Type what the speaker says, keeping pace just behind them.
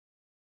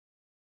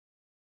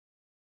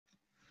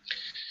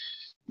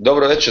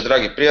Dobro večer,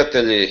 dragi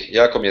prijatelji.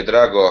 Jako mi je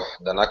drago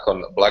da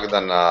nakon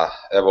blagdana,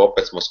 evo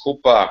opet smo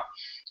skupa.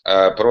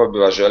 Prvo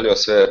bih vas želio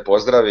sve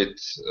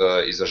pozdraviti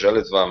i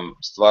zaželiti vam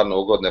stvarno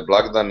ugodne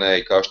blagdane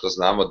i kao što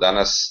znamo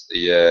danas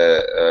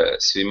je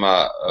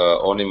svima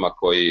onima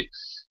koji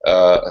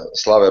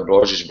slave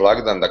Božić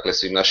blagdan, dakle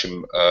svim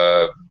našim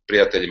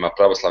prijateljima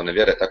pravoslavne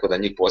vjere, tako da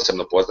njih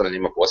posebno pozdravljam,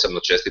 njima posebno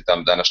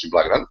čestitam današnji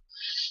blagdan.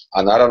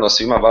 A naravno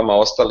svima vama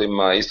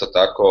ostalima isto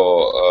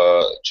tako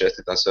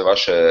čestitam sve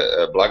vaše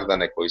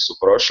blagdane koji su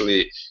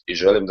prošli i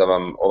želim da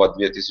vam ova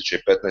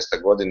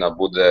 2015. godina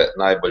bude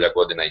najbolja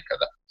godina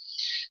ikada.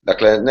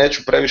 Dakle,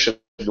 neću previše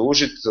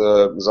dužiti,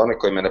 za one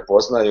koji me ne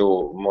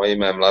poznaju, moje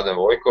ime je Mladen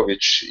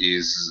Vojković,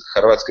 iz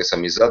Hrvatske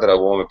sam iz Zadra,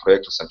 u ovome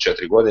projektu sam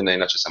 4 godine,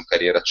 inače sam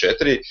karijera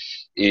 4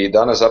 i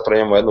danas zapravo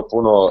imamo jednu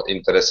puno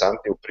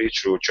interesantniju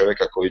priču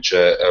čovjeka koji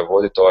će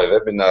voditi ovaj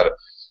webinar.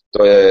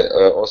 To je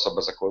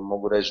osoba za koju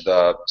mogu reći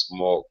da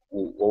smo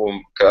u ovom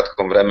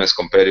kratkom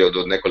vremenskom periodu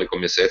od nekoliko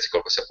mjeseci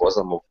koliko se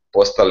poznamo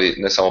postali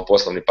ne samo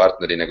poslovni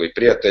partneri nego i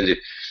prijatelji.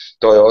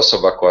 To je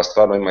osoba koja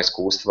stvarno ima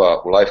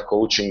iskustva u life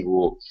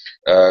coachingu,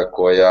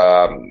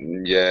 koja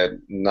je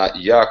na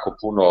jako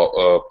puno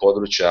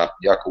područja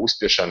jako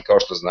uspješan. Kao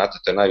što znate,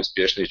 to je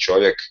najuspješniji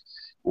čovjek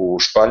u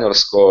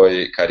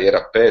Španjolskoj,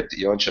 karijera 5,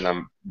 i on će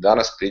nam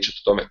danas pričati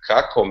o tome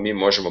kako mi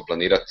možemo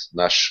planirati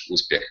naš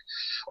uspjeh.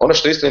 Ono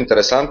što je isto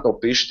interesantno,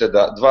 upišite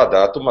da dva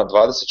datuma,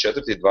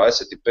 24. i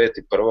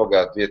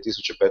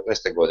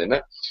 25.1.2015.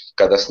 godine,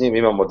 kada s njim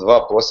imamo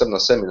dva posebna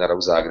seminara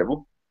u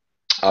Zagrebu,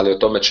 ali o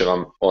tome će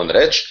vam on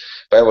reći.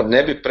 Pa evo,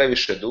 ne bi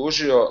previše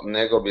dužio,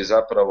 nego bi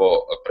zapravo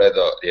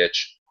predao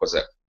riječ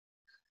Jose.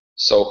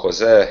 So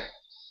Jose,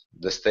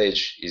 the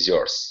stage is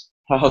yours.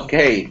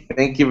 Okay,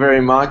 thank you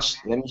very much.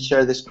 Let me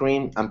share the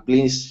screen and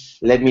please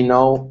let me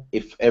know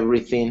if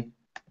everything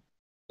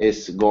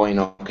is going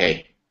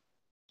okay.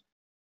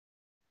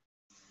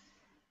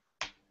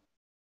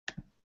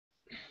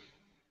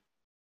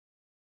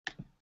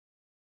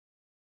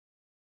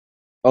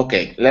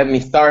 Okay, let me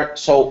start.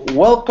 So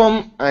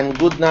welcome and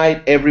good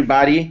night,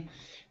 everybody.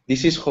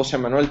 This is Jose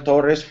Manuel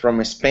Torres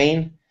from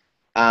Spain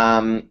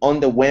on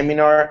the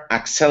webinar,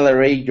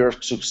 Accelerate Your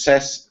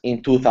Success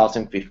in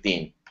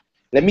 2015.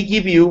 Let me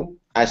give you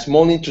a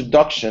small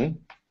introduction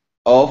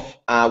of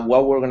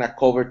what we're going to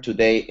cover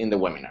today in the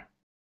webinar.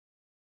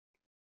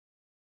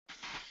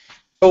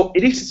 So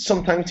it is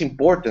sometimes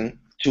important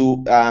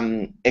to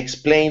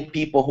explain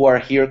people who are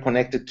here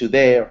connected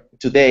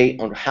today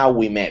on how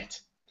we met.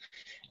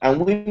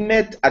 And we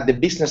met at the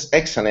Business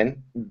Excellence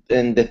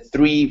in the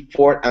 3,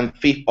 4, and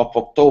 5th of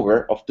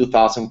October of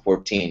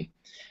 2014.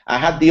 I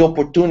had the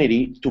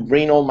opportunity to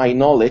bring all my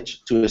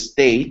knowledge to a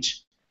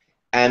stage,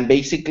 and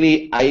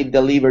basically I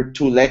delivered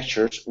 2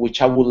 lectures,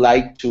 which I would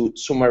like to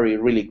summarize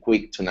really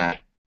quick tonight.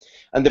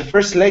 And the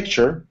first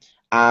lecture,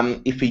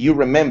 if you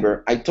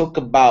remember, I talked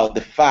about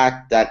the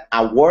fact that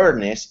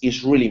awareness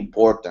is really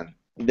important.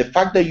 The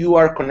fact that you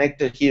are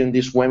connected here in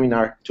this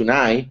webinar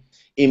tonight,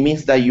 it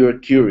means that you're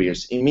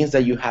curious. It means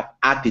that you have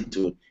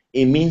attitude.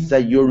 It means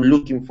that you're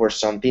looking for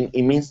something.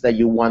 It means that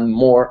you want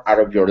more out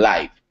of your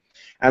life.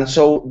 And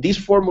so this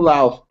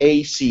formula of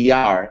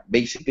ACR,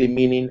 basically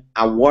meaning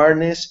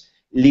awareness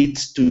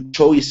leads to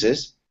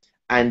choices,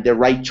 and the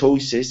right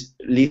choices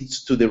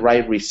leads to the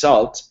right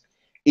results,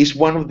 is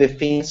one of the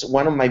things,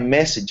 one of my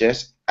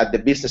messages at the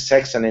Business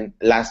Excellence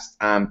last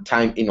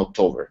time in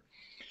October.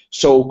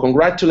 So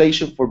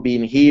congratulations for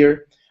being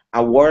here.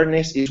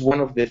 Awareness is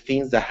one of the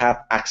things that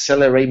have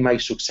accelerated my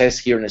success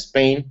here in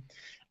Spain.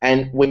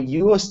 And when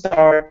you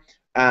start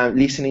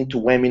listening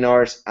to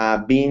webinars,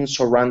 being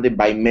surrounded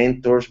by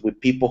mentors with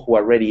people who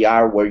already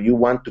are where you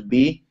want to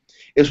be,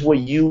 is where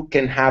you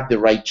can have the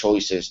right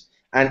choices.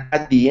 And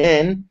at the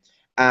end,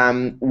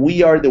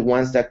 we are the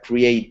ones that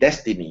create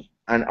destiny.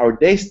 And our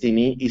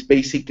destiny is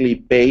basically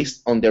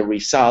based on the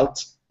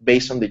results,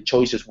 based on the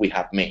choices we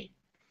have made.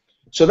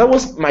 So that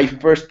was my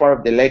first part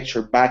of the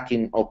lecture back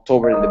in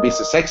October in the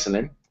Business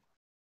Excellence.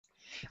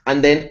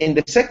 And then in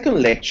the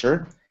second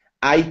lecture,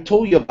 I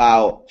told you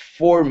about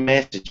 4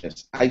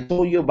 messages. I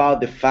told you about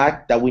the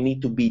fact that we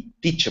need to be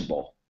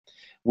teachable.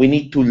 We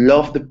need to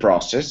love the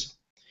process.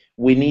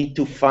 We need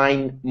to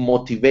find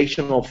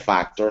motivational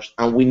factors,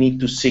 and we need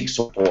to seek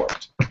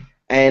support.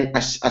 And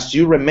as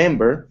you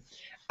remember,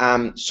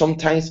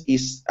 sometimes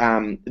it's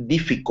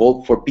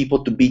difficult for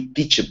people to be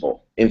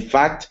teachable. In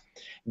fact,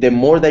 the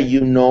more that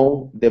you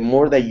know, the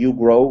more that you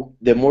grow,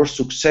 the more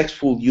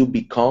successful you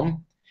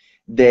become,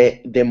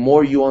 the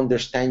more you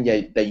understand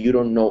that you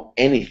don't know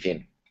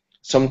anything.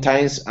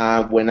 Sometimes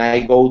when I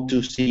go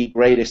to see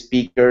great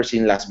speakers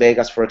in Las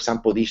Vegas, for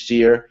example, this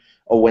year,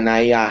 or when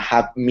I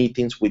have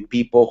meetings with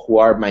people who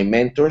are my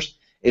mentors,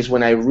 is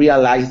when I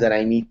realize that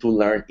I need to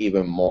learn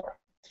even more.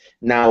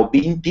 Now,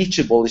 being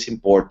teachable is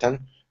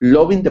important.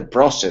 Loving the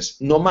process.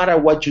 No matter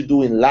what you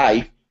do in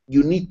life,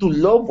 you need to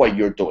love what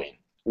you're doing.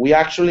 We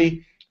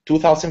actually,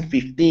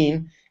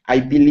 2015, I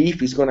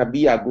believe is going to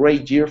be a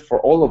great year for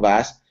all of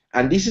us.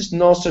 And this is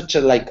not such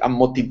a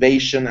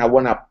motivation, I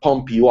want to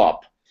pump you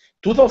up.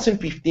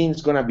 2015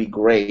 is going to be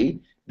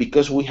great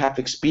because we have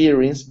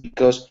experience,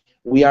 because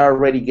we are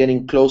already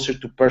getting closer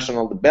to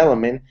personal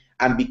development,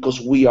 and because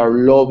we are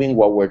loving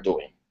what we're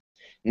doing.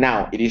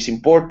 Now, it is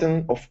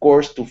important, of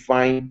course, to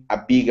find a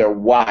bigger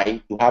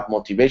why, to have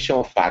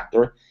motivational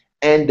factor,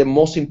 and the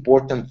most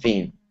important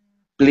thing,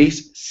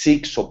 please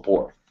seek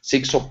support.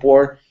 Seek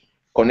support,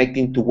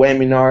 connecting to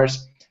webinars,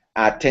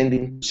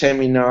 attending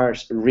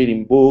seminars,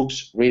 reading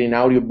books, reading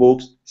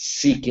audiobooks,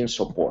 seeking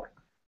support.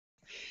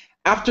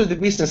 After the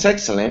Business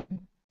Excellence,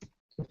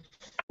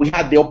 we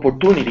had the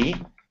opportunity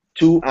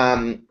to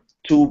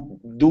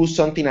do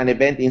something, an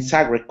event in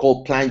Zagreb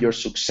called Plan Your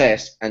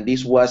Success, and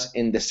this was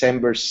in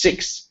December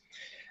 6th.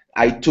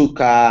 I took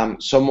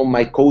some of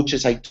my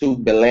coaches. I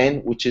took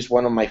Belen, which is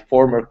one of my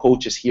former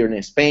coaches here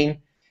in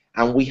Spain,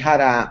 and we had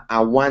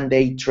a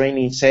one-day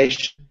training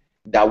session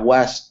that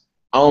was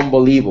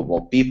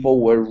unbelievable.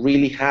 People were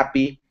really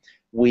happy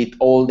with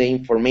all the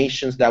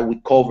information that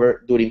we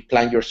covered during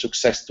Plan Your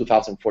Success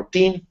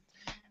 2014.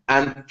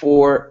 And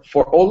for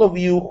all of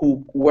you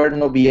who were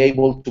not be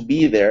able to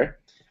be there,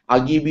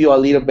 I'll give you a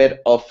little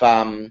bit of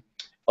a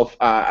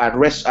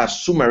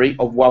summary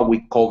of what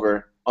we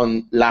covered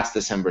on last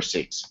December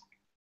 6th.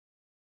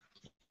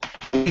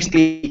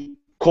 Basically,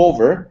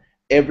 cover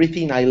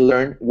everything I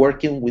learned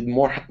working with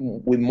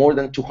more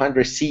than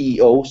 200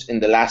 CEOs in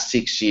the last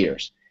 6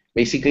 years.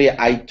 Basically,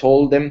 I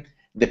told them,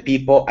 the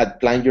people at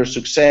Plan Your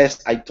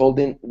Success, I told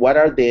them what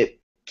are the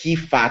key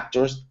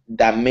factors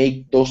that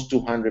make those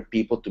 200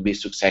 people to be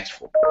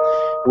successful.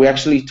 We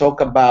actually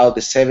talk about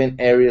the 7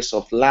 areas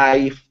of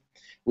life.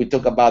 We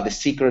talk about the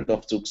secret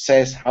of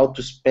success, how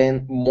to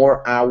spend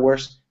more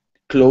hours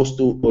close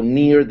to or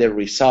near the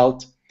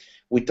result.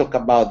 We talk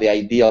about the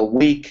ideal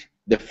week,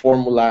 the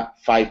formula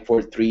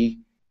 543,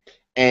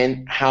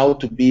 and how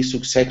to be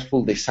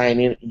successful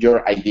designing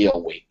your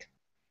ideal week.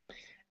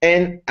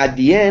 And at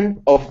the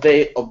end of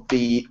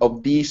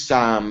this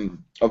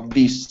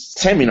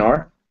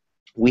seminar,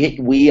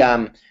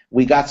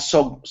 we got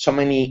so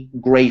many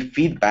great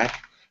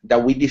feedback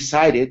that we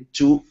decided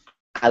to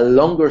a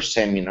longer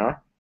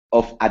seminar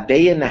of a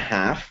day and a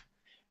half,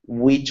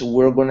 which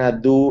we're gonna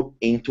do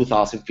in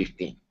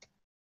 2015.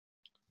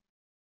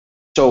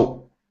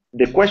 So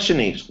the question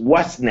is,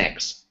 what's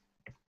next?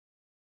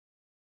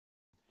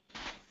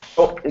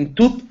 So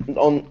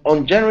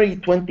on January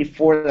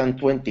 24th and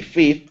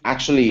 25th,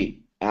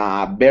 actually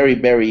very,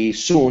 very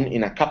soon,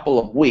 in a couple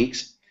of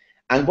weeks,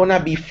 I'm gonna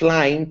be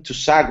flying to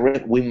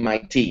Zagreb with my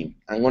team.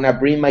 I'm gonna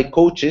bring my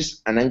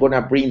coaches and I'm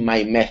gonna bring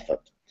my method.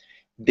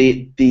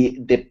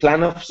 The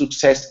Plan of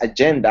Success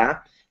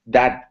agenda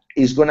that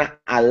is gonna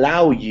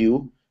allow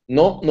you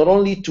not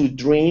only to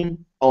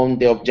dream on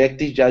the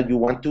objectives that you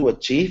want to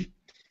achieve,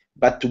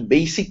 but to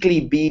basically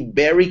be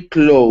very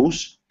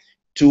close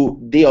to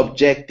the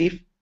objective,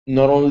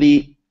 not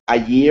only a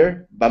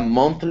year, but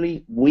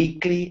monthly,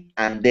 weekly,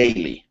 and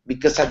daily.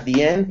 Because at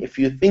the end, if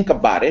you think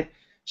about it,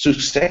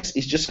 success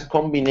is just a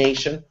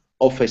combination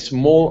of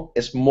small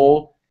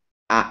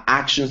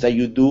actions that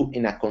you do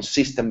in a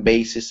consistent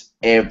basis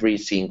every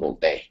single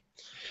day.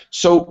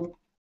 So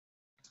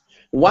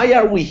why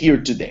are we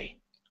here today?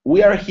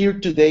 We are here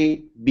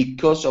today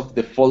because of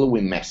the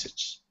following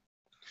message.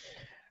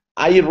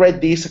 I read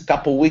this a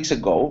couple weeks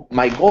ago.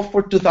 My goal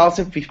for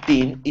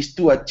 2015 is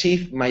to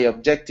achieve my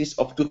objectives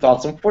of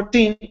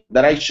 2014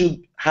 that I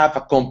should have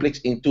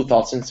accomplished in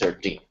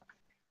 2013.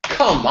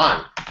 Come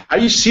on, are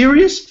you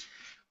serious?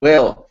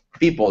 Well,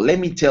 people, let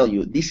me tell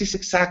you, this is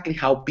exactly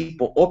how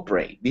people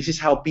operate. This is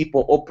how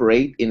people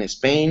operate in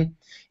Spain,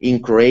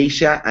 in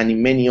Croatia, and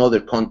in many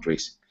other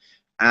countries.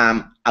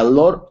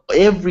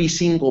 Every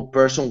single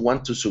person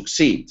wants to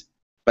succeed,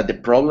 but the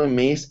problem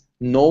is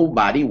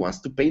nobody wants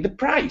to pay the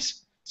price.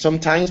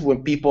 Sometimes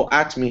when people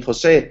ask me,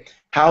 Jose,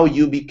 how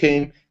you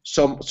became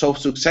so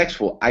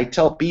successful, I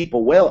tell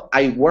people, well,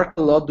 I work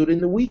a lot during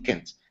the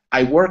weekends.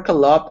 I work a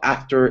lot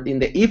in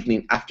the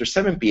evening, after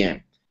 7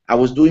 p.m. I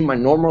was doing my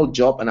normal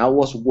job and I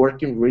was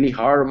working really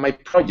hard on my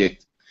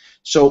project.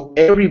 So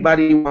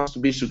everybody wants to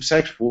be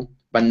successful,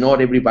 but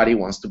not everybody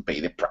wants to pay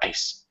the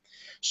price.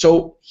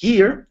 So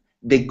here,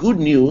 the good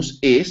news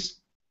is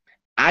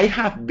I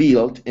have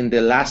built in the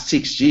last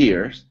 6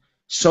 years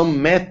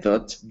some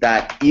methods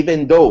that,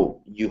 even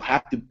though you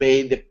have to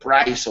pay the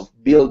price of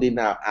building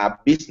a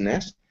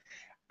business,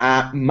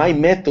 my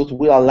method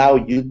will allow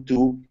you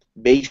to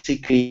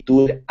basically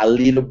do it a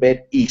little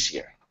bit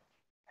easier.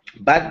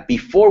 But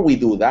before we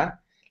do that,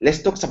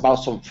 let's talk about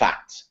some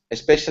facts,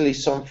 especially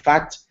some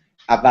facts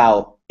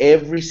about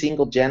every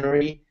single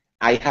January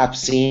I have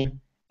seen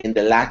in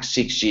the last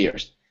 6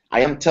 years.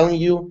 I am telling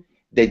you,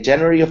 the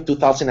January of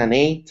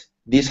 2008,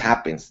 this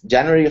happens.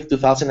 January of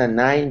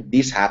 2009,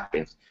 this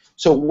happens.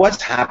 So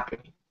what's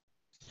happening?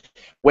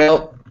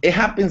 Well, it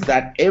happens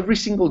that every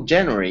single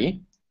January,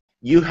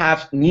 you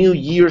have New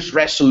Year's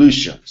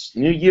resolutions.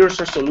 New Year's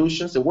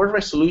resolutions, the word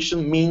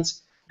resolution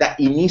means that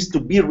it needs to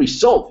be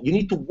resolved. You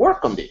need to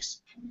work on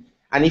this.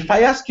 And if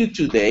I ask you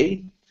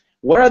today,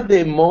 what are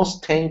the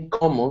most 10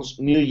 common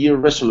New Year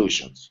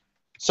resolutions?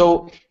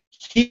 So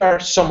here are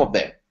some of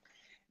them.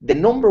 The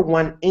number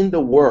one in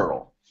the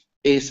world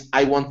is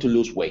I want to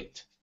lose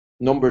weight.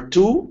 Number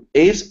 2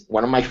 is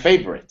one of my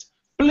favorites.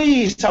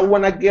 Please, I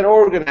want to get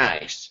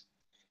organized.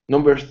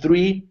 Number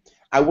 3,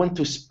 I want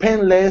to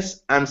spend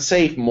less and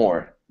save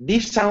more.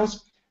 It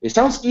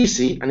sounds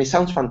easy and it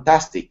sounds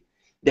fantastic.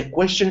 The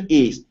question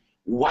is,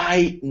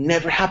 why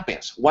never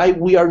happens? Why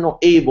we are not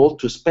able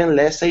to spend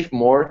less, save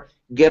more,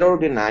 get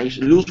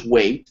organized, lose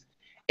weight,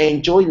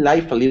 enjoy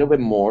life a little bit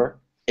more,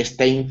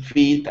 staying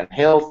fit and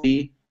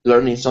healthy,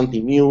 learning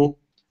something new,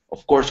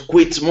 of course,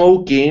 quit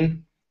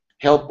smoking,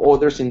 help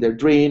others in their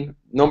dream.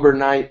 Number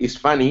 9 is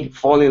funny,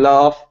 fall in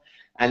love,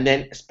 and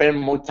then spend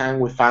more time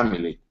with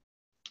family.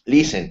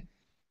 Listen,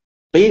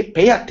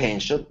 pay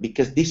attention,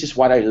 because this is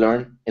what I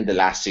learned in the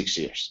last 6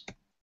 years.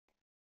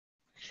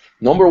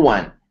 Number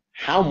 1,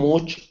 how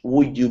much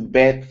would you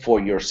bet for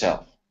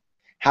yourself?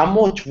 How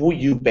much would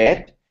you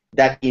bet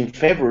that in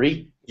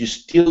February you're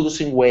still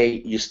losing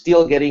weight, you're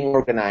still getting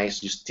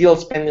organized, you're still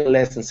spending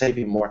less and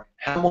saving more?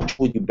 How much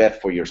would you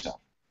bet for yourself?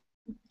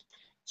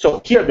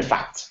 So here are the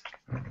facts.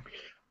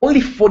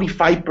 Only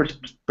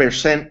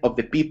 45% of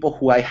the people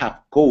who I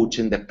have coached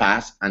in the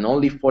past, and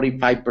only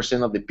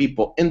 45% of the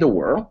people in the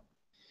world,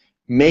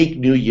 make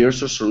New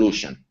Year's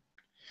resolution.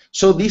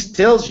 So this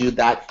tells you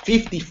that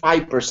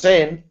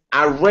 55%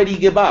 already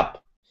give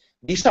up.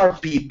 These are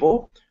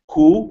people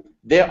who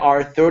they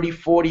are 30,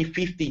 40,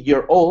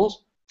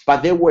 50-year-olds,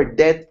 but they were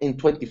dead in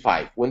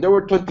 25. When they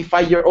were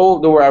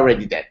 25-year-old, they were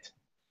already dead.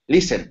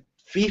 Listen,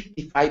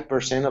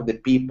 55% of the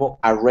people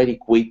already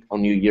quit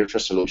on New Year's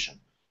resolution.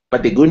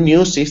 But the good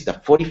news is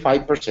that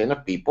 45%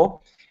 of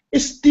people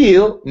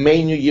still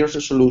made New Year's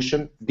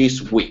resolution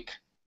this week.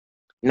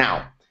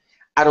 Now,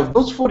 out of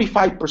those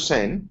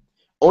 45%,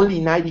 only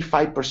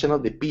 95%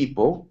 of the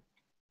people,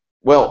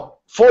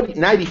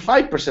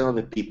 95% of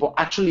the people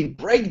actually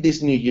break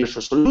this New Year's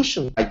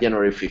resolution by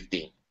January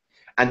 15th.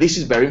 And this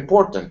is very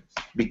important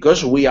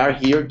because we are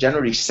here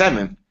January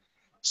 7th.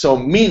 So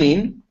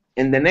meaning,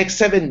 in the next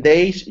 7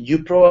 days,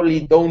 you probably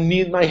don't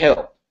need my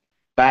help.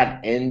 But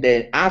and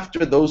then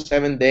after those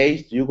 7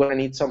 days, you're going to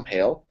need some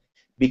help,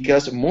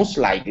 because most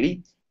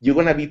likely you're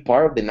going to be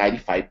part of the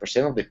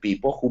 95% of the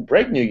people who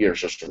break New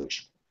Year's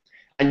resolution.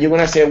 And you're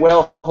going to say,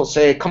 well,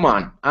 Jose, come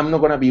on, I'm not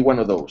going to be one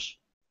of those.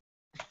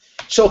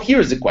 So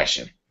here's the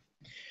question.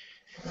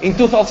 In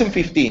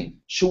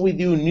 2015, should we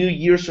do New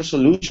Year's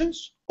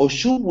resolutions, or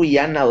should we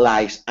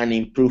analyze and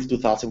improve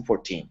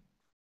 2014?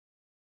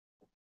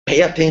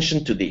 Pay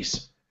attention to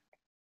this.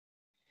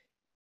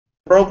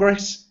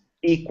 Progress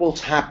equals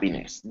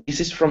happiness.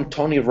 This is from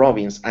Tony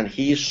Robbins, and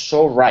he is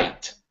so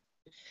right.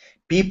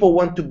 People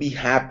want to be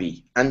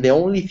happy, and the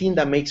only thing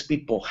that makes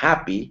people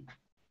happy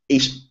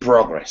is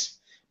progress,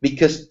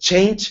 because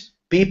change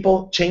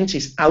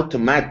is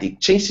automatic.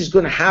 Change is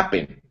going to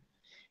happen.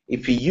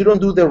 If you don't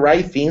do the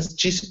right things,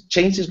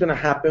 change is going to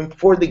happen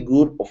for the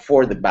good or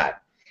for the bad.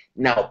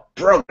 Now,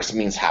 progress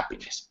means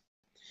happiness.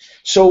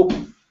 So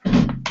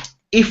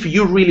if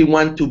you really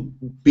want to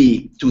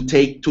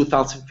take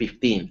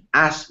 2015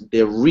 as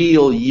the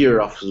real year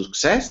of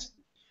success,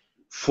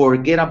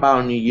 forget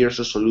about New Year's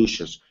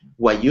resolutions.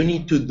 What you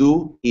need to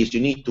do is you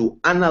need to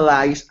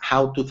analyze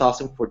how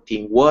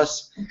 2014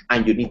 was,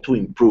 and you need to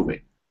improve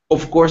it.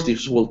 Of course,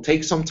 this will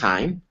take some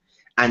time,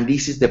 and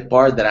this is the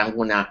part that I'm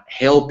going to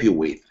help you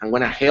with. I'm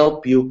going to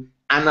help you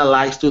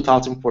analyze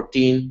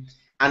 2014,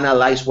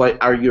 analyze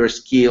what are your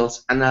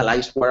skills,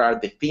 analyze what are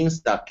the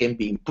things that can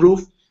be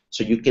improved,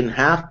 so you can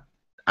have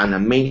an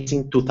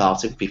amazing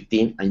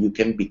 2015, and you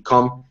can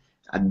become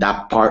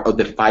that part of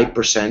the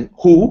 5%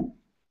 who,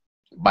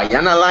 by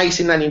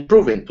analyzing and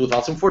improving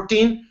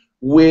 2014,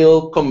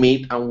 will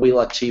commit and will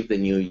achieve the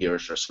New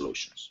Year's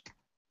resolutions.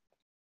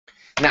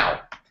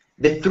 Now,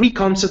 the 3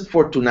 concepts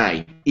for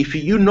tonight. If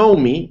you know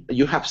me,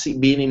 you have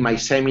been in my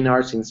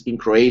seminars in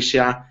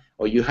Croatia,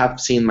 or you have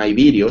seen my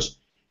videos,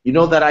 you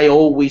know that I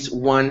always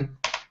want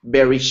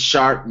very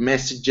sharp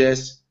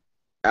messages,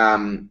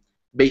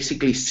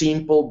 basically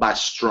simple but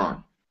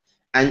strong.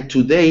 And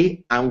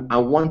today, I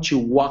want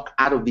you to walk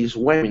out of this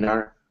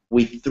webinar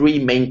with 3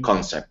 main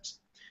concepts.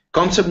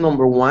 Concept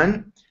number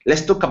 1,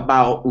 let's talk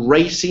about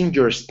raising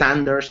your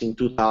standards in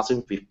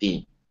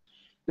 2015.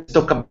 Let's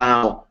talk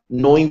about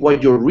knowing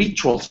what your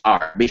rituals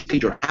are, basically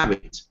your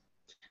habits.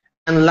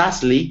 And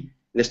lastly,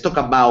 let's talk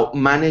about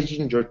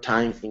managing your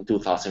time in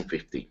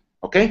 2015.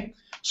 Okay?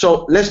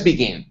 So let's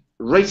begin.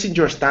 Raising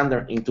your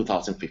standard in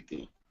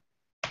 2015.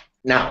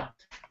 Now,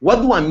 what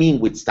do I mean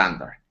with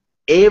standard?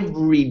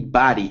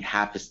 Everybody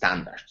has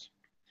standards.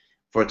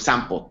 For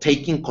example,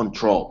 taking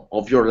control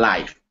of your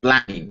life,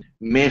 planning,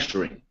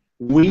 measuring,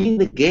 winning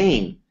the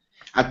game.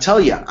 I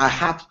tell you, I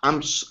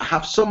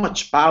have so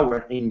much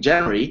power in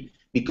January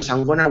because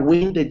I'm going to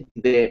win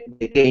the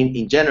game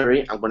in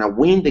January, I'm going to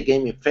win the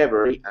game in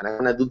February, and I'm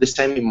going to do the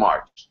same in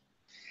March.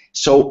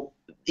 So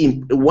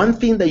one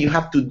thing that you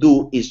have to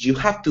do is you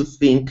have to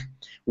think,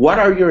 what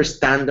are your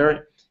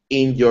standards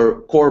in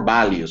your core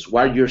values?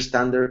 What are your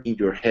standards in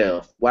your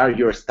health? What are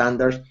your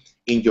standards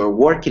in your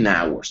working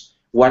hours?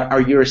 What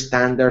are your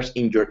standards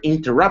in your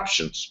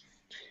interruptions?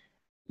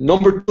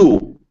 Number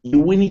two,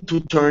 we need to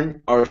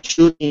turn our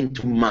should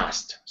into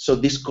must. So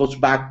this goes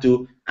back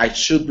to I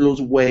should lose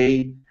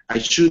weight, I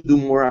should do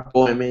more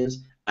appointments,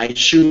 I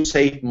should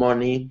save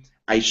money,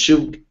 I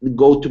should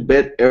go to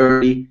bed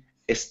early.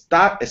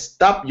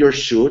 Stop your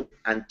should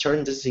and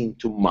turn this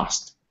into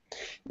must.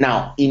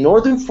 Now, in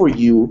order for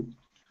you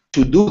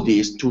to do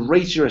this, to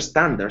raise your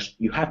standards,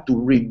 you have to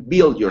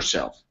rebuild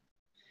yourself.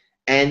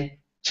 And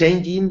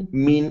changing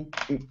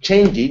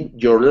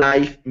your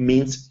life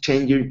means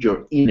changing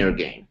your inner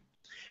game.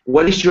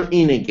 What is your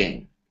inner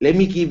game? Let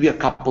me give you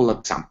a couple of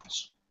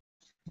examples.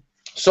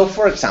 So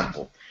for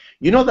example,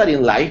 you know that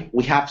in life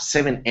we have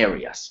 7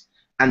 areas.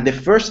 And the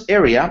first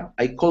area,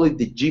 I call it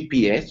the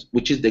GPS,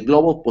 which is the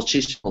Global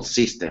Positional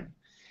System.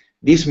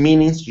 This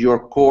means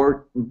your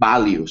core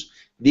values.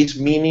 This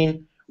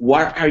meaning,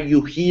 what are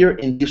you here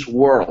in this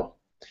world?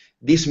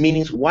 This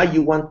means what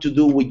you want to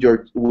do with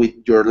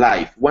your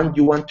life, what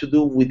you want to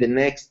do with the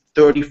next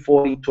 30,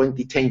 40,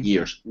 20, 10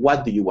 years.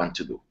 What do you want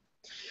to do?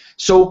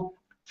 So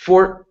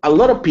for a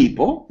lot of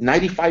people,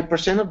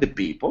 95% of the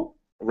people,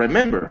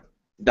 remember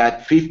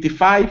that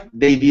 55,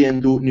 they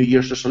didn't do New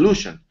Year's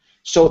resolution.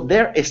 So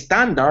their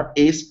standard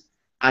is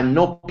a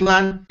no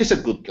plan is a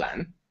good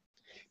plan.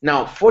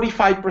 Now,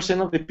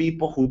 45% of the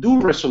people who do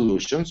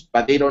resolutions,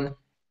 but they don't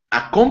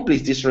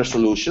accomplish these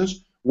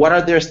resolutions, what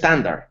are their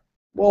standard?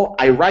 Well,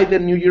 I write the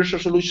New Year's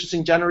resolutions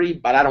in January,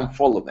 but I don't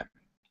follow them.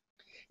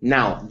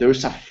 Now,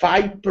 there's a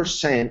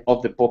 5%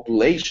 of the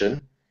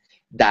population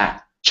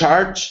that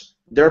charge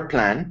their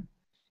plan,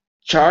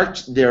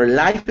 charge their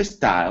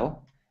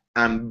lifestyle,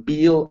 and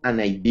build an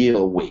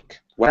ideal week.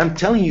 What I'm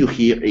telling you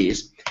here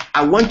is,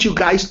 I want you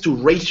guys to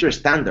raise your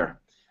standard.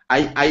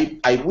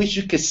 I wish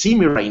you could see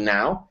me right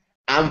now.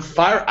 I'm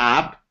fired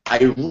up. I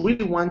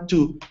really want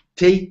to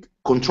take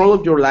control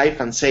of your life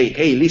and say,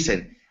 hey,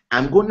 listen,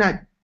 I'm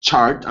gonna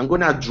chart, I'm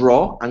gonna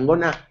draw, I'm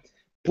gonna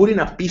put in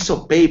a piece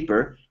of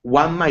paper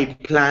what my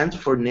plan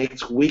for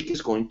next week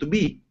is going to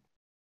be.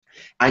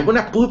 I'm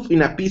gonna put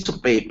in a piece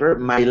of paper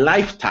my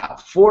lifestyle.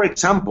 For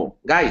example,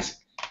 guys,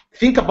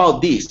 think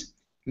about this.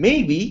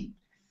 Maybe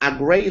a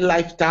great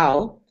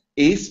lifestyle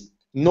is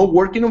not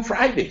working on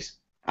Fridays.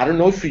 I don't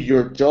know if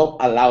your job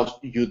allows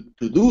you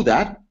to do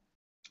that,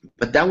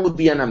 but that would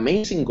be an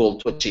amazing goal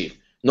to achieve,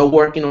 not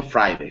working on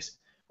Fridays.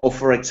 Or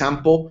for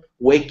example,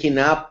 waking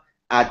up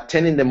at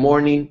 10 in the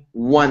morning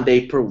 1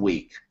 day per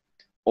week,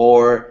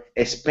 or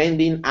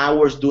spending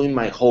hours doing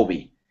my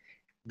hobby.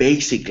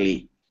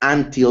 Basically,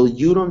 until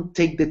you don't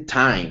take the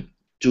time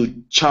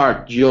to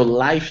chart your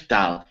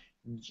lifestyle,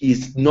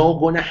 it's not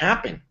going to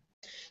happen.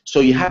 So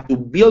you have to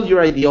build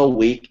your ideal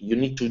week, you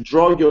need to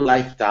draw your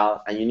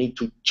lifestyle, and you need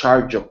to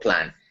chart your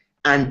plan.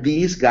 And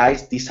these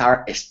guys, these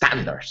are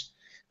standards.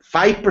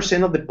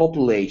 5% of the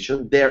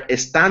population, their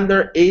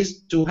standard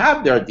is to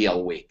have their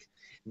ideal week.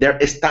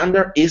 Their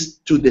standard is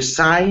to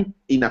design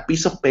in a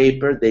piece of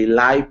paper their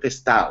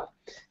lifestyle.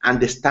 And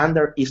the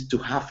standard is to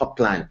have a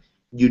plan.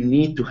 You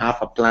need to have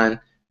a plan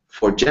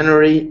for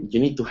January, you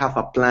need to have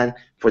a plan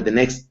for the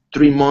next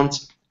 3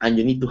 months, and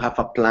you need to have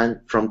a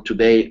plan from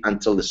today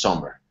until the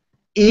summer.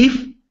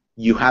 If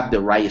you have the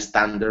right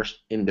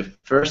standards in the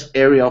first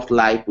area of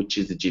life, which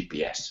is the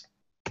GPS.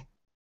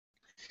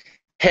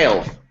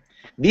 Health.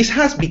 This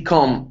has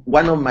become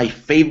one of my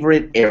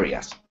favorite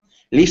areas.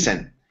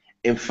 Listen,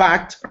 in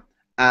fact,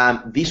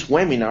 this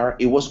webinar,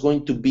 it was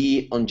going to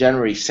be on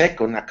January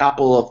 2nd, a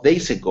couple of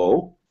days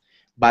ago,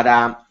 but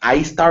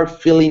I started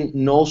feeling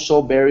not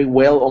so very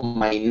well on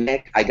my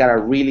neck. I got a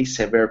really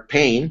severe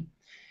pain.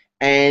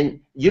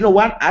 And you know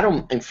what?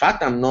 In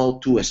fact, I'm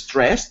not too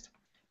stressed,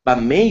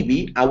 but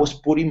maybe I was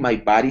putting my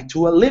body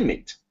to a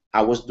limit.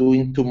 I was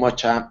doing too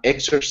much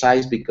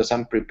exercise because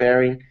I'm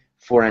preparing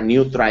for a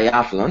new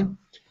triathlon.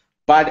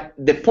 But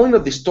the point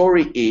of the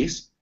story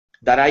is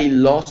that I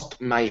lost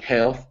my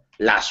health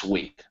last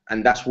week,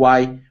 and that's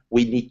why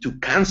we need to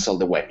cancel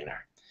the webinar.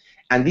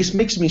 And this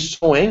makes me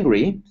so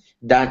angry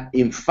that,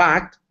 in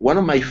fact, one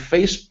of my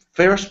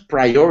first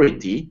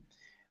priority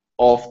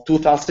of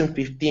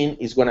 2015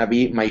 is going to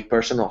be my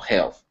personal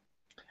health.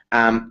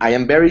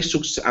 I'm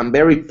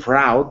very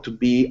proud to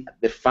be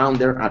the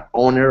founder and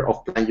owner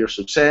of Plan Your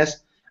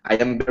Success. I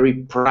am very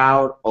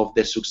proud of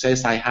the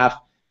success I have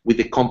with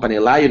the company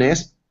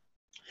Lioness.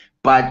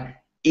 But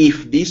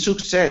if this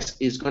success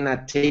is going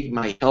to take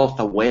my health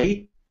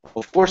away,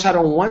 of course I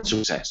don't want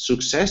success.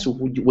 Success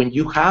when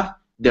you have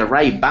the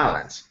right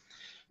balance.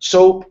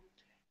 So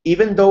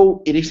even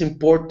though it is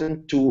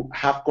important to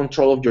have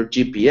control of your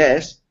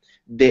GPS,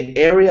 the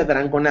area that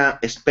I'm going to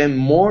spend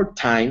more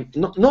time,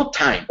 not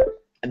time,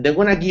 and they're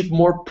going to give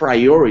more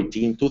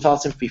priority in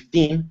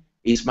 2015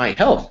 is my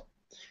health.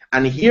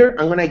 And here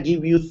I'm going to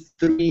give you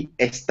 3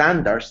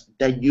 standards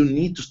that you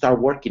need to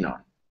start working on.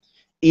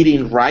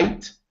 Eating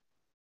right,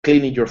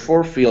 cleaning your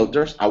 4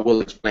 filters, I will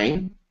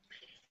explain.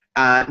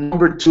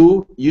 Number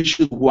 2, you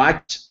should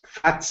watch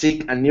Fat,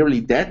 Sick, and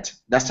Nearly Dead.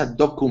 That's a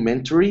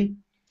documentary.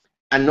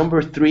 And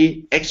number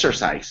 3,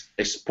 exercise,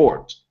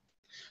 sport.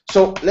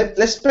 So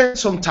let's spend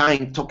some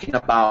time talking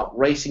about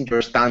raising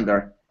your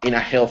standard in a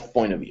health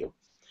point of view.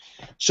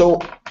 So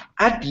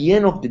at the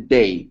end of the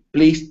day,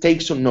 please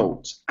take some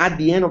notes. At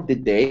the end of the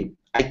day,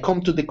 I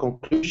come to the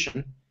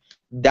conclusion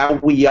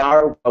that we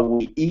are what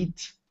we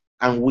eat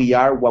and we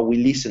are what we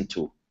listen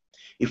to.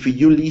 If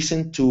you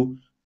listen to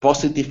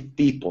positive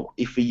people,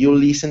 if you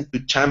listen to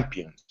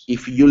champions,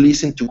 if you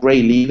listen to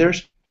great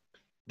leaders,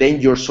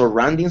 then your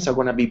surroundings are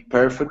going to be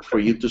perfect for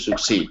you to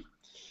succeed.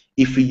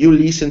 If you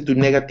listen to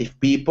negative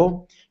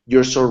people,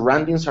 your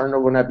surroundings are not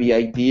going to be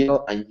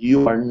ideal and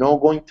you are not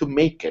going to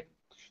make it.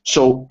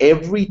 So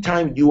every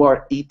time you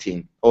are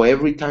eating or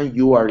every time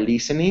you are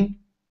listening,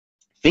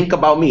 think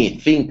about me.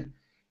 Think,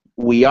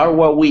 we are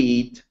what we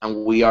eat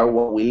and we are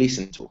what we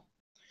listen to.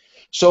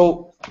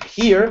 So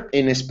here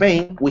in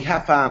Spain, we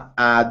have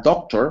a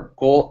doctor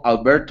called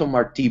Alberto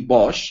Martí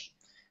Bosch.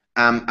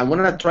 I'm going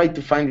to try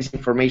to find this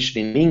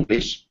information in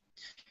English.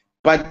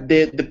 But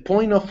the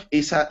point of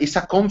is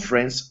a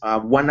conference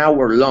 1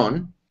 hour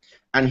long,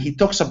 and he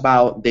talks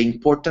about the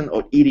importance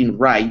of eating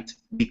right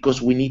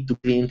because we need to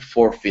clean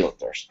 4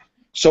 filters.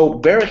 So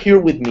bear here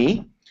with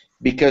me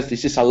because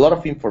this is a lot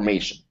of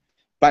information,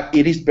 but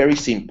it is very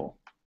simple.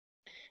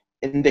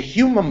 In the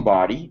human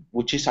body,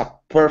 which is a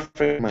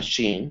perfect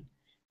machine,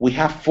 we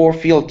have 4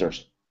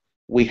 filters.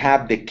 We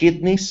have the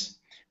kidneys,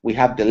 we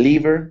have the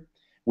liver,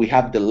 we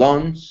have the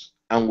lungs,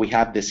 and we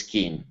have the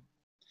skin.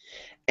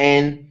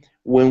 And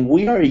when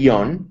we are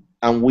young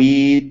and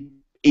we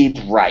eat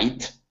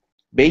right,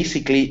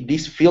 basically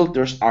these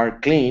filters are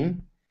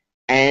clean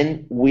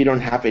and we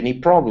don't have any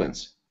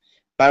problems.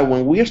 But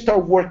when we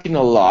start working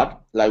a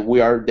lot, like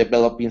we are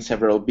developing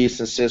several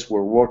businesses,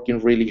 we're working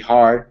really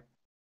hard,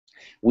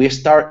 we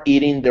start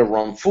eating the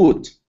wrong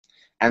food.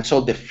 And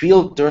so the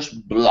filters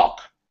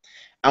block.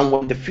 And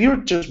when the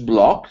filters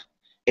block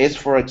is,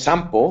 for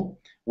example,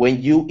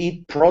 when you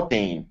eat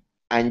protein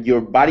and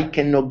your body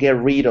cannot get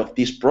rid of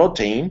this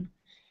protein,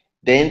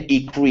 then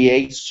it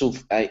creates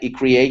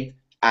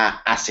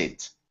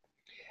acid.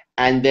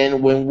 And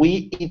then when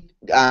we eat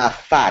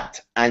fat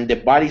and the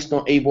body is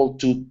not able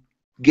to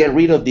get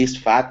rid of this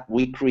fat,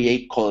 we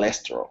create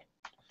cholesterol.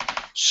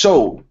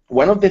 So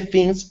one of the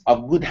things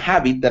of good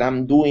habit that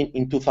I'm doing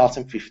in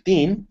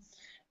 2015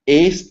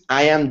 is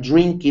I am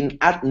drinking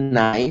at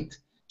night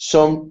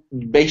some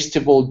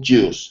vegetable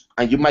juice.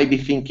 And you might be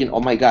thinking, oh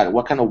my God,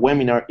 what kind of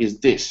webinar is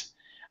this?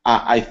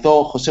 I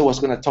thought Jose was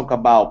going to talk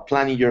about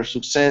planning your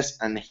success,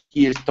 and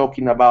he is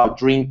talking about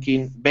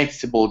drinking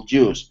vegetable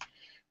juice.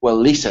 Well,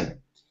 listen,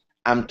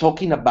 I'm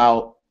talking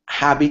about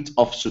habits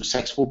of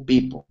successful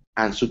people,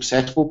 and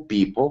successful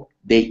people,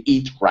 they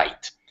eat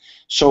right.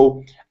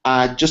 So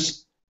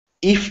just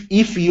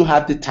if you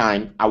have the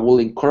time, I will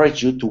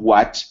encourage you to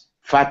watch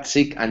Fat,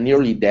 Sick, and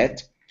Nearly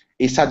Dead.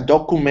 It's a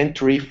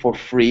documentary for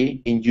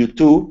free in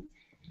YouTube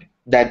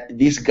that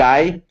this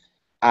guy,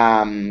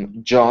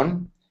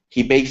 John,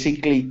 he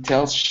basically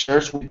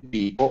shares with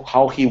people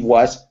how he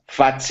was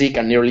fat, sick,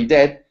 and nearly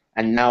dead,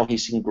 and now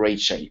he's in great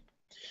shape.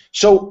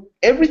 So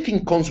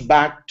everything comes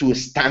back to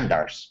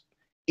standards.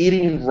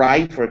 Eating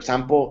right, for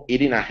example,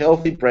 eating a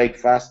healthy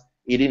breakfast,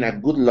 eating a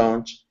good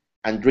lunch,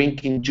 and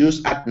drinking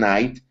juice at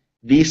night,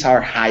 these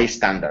are high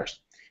standards.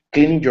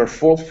 Cleaning your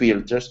 4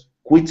 filters,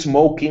 quit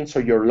smoking so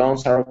your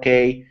lungs are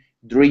okay,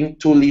 drink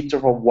 2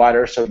 liters of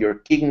water so your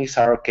kidneys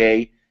are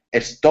okay,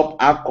 stop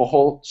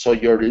alcohol so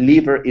your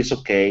liver is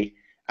okay,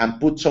 and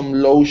put some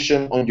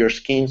lotion on your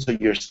skin so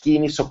your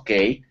skin is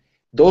okay.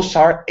 Those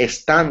are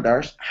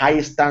standards, high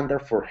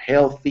standard for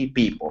healthy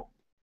people.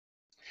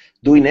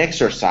 Doing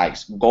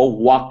exercise, go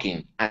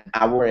walking an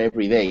hour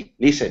every day.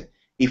 Listen,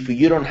 if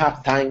you don't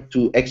have time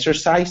to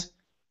exercise,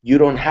 you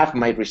don't have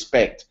my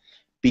respect,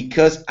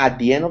 because at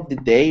the end of the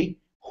day,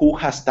 who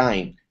has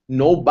time?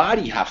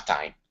 Nobody has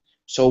time.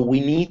 So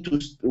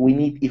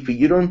if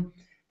you don't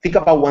think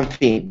about one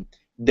thing,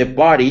 the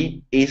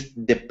body is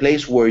the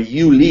place where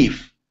you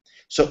live.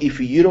 So if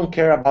you don't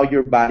care about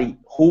your body,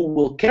 who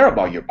will care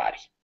about your body?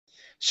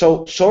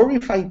 So sorry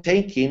if I'm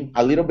taking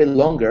a little bit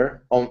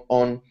longer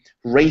on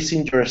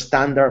raising your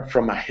standard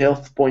from a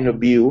health point of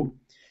view,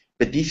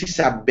 but this is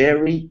a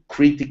very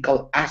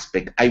critical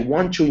aspect. I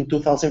want you in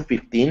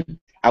 2015,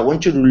 I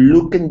want you to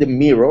look in the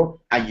mirror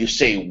and you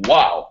say,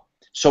 wow,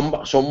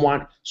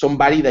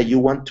 somebody that you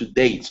want to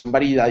date,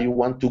 somebody that you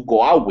want to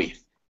go out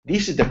with.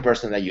 This is the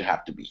person that you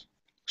have to be.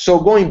 So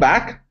going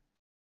back,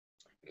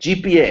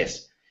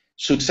 GPS.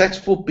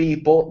 Successful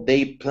people,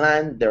 they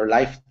plan their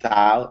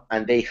lifestyle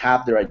and they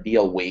have their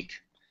ideal weight.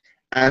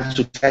 And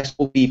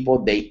successful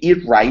people, they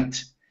eat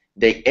right,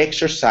 they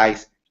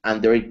exercise,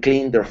 and they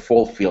clean their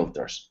 4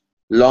 filters: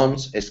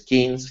 lungs,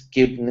 skins,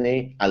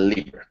 kidney, and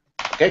liver.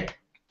 Okay?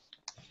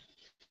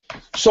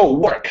 So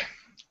work.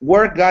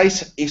 Work,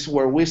 guys, is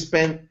where we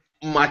spend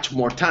much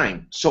more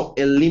time. So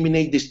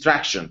eliminate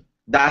distraction.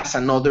 That's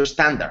another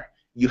standard.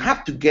 You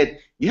have to get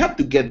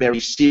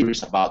very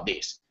serious about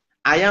this.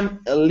 I am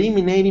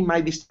eliminating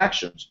my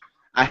distractions.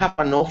 I have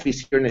an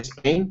office here in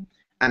Spain,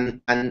 and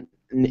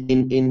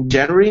in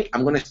January,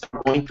 I'm going to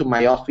start going to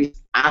my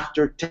office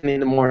after 10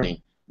 in the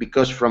morning,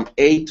 because from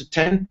 8 to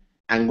 10,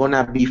 I'm going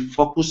to be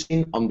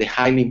focusing on the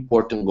highly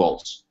important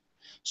goals.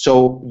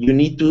 So you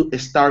need to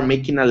start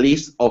making a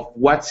list of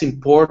what's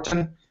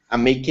important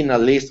and making a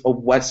list of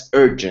what's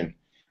urgent.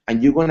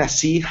 And you're gonna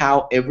see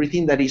how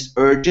everything that is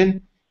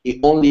urgent, it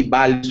only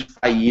values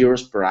 5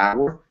 years per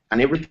hour,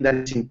 and everything that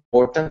is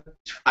important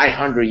is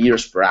 500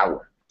 years per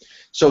hour.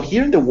 So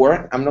here in the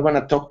work, I'm not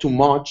gonna talk too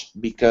much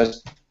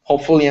because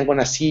hopefully I'm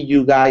gonna see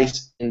you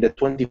guys in the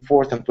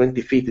 24th and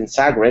 25th in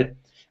Zagreb,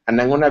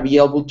 and I'm gonna be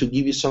able to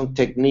give you some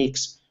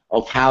techniques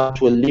of how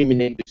to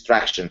eliminate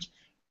distractions.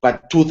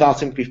 But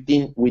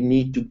 2015, we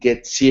need to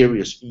get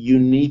serious. You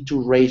need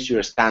to raise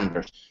your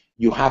standards.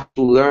 You have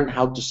to learn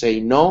how to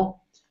say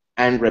no.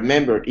 And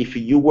remember, if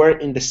you were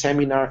in the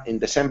seminar in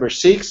December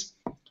 6th,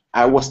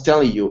 I was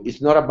telling you,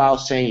 it's not about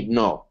saying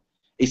no.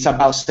 It's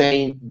about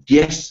saying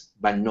yes,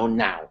 but no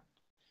now.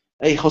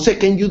 Hey, Jose,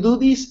 can you do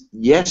this?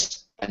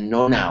 Yes, but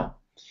no now.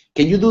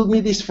 Can you do me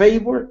this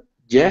favor?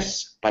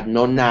 Yes, but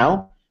no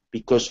now,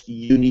 because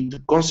you need to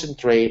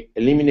concentrate,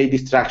 eliminate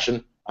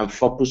distraction, and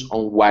focus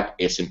on what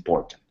is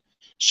important.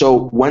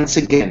 So once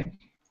again,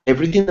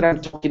 everything that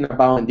I'm talking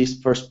about in this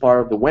first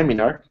part of the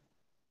webinar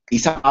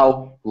is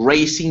about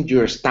raising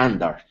your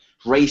standard,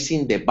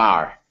 raising the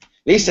bar.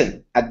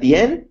 Listen, at the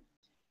end,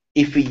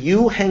 if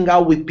you hang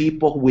out with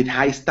people with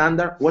high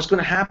standard, what's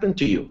going to happen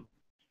to you?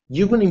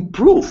 You're going to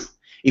improve.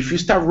 If you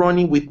start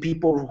running with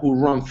people who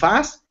run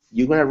fast,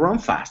 you're going to run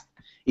fast.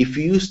 If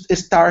you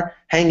start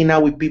hanging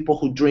out with people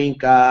who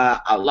drink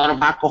a lot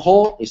of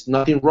alcohol, it's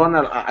nothing wrong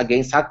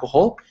against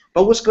alcohol,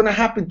 but what's going to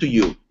happen to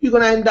you? You're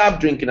going to end up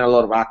drinking a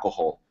lot of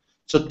alcohol.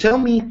 So tell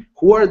me,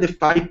 who are the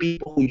 5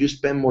 people who you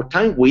spend more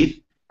time with,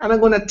 and I'm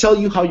going to tell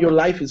you how your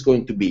life is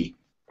going to be.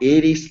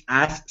 It is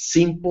as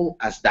simple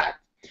as that.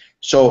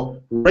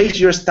 So raise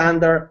your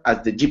standard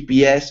as the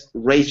GPS,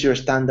 raise your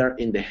standard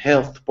in the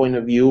health point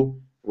of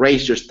view,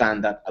 raise your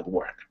standard at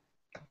work.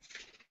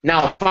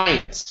 Now,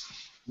 finance.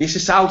 This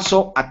is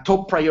also a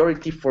top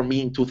priority for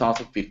me in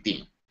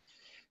 2015.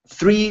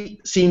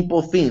 3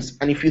 simple things,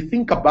 and if you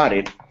think about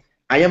it,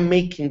 I am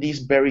making this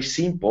very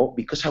simple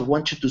because I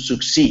want you to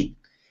succeed.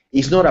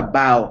 It's not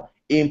about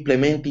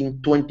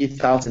implementing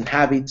 20,000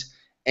 habits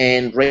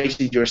and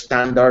raising your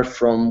standard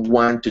from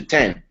 1 to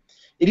 10.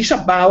 It is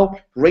about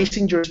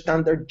raising your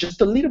standard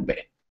just a little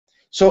bit.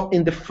 So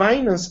in the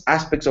finance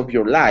aspects of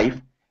your life,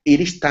 it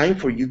is time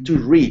for you to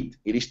read,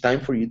 it is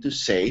time for you to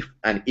save,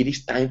 and it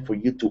is time for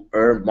you to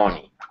earn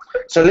money.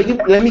 So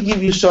let me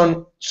give you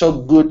some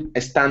good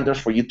standards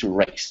for you to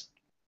raise.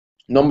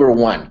 Number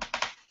 1,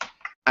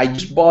 I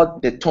just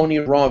bought the Tony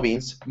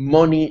Robbins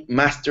Money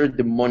Master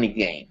the Money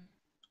Game.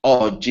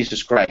 Oh,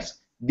 Jesus Christ.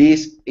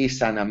 This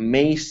is an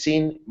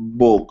amazing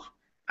book.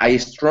 I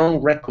strongly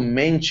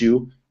recommend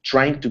you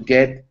trying to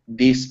get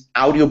this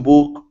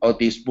audiobook or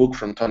this book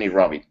from Tony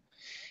Robbins.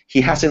 He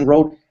hasn't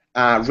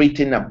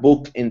written a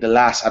book in the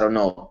last, I don't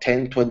know,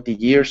 10, 20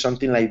 years,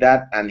 something like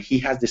that, and he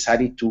has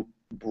decided to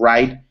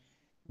write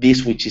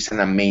this, which is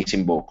an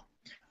amazing book.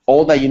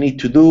 All that you need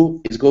to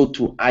do is go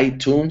to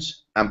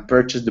iTunes and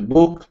purchase the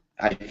book.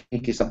 I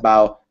think it's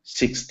about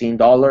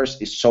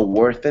 $16. It's so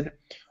worth it.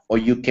 Or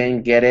you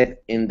can get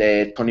it in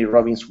the Tony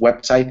Robbins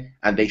website,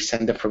 and they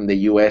send it from the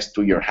US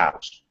to your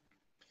house.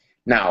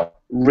 Now,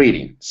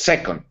 reading.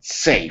 Second,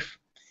 save.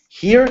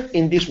 Here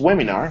in this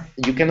webinar,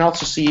 you can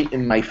also see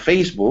in my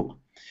Facebook,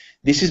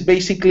 this is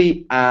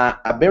basically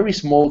a very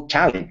small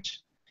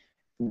challenge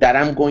that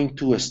I'm going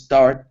to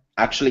start.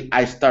 Actually,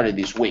 I started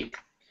this week.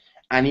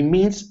 And it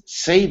means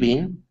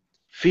saving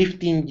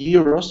 15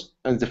 euros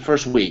on the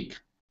first week,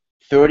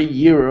 30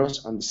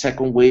 euros on the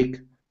second week,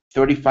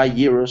 35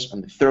 euros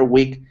on the third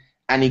week,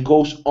 and it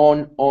goes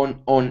on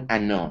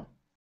and on.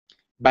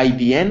 By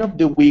the end of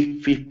the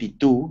week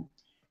 52,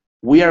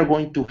 we are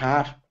going to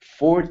have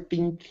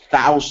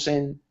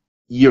 14,000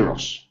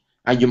 euros.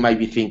 And you might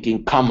be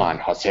thinking, come on,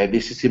 Jose,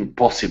 this is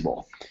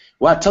impossible.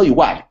 Well, I'll tell you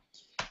why.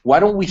 Why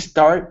don't we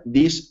start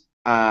this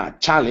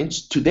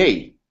challenge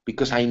today?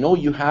 Because I know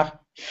you have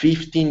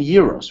 15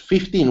 euros,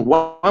 15.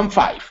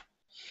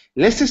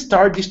 Let's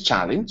start this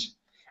challenge,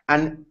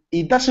 and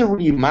it doesn't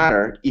really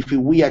matter if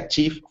we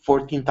achieve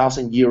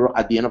 14,000 euro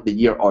at the end of the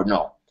year or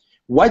not.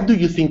 What do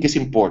you think is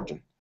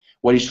important?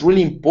 What is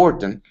really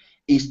important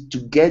is to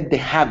get the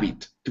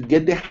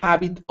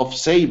habit of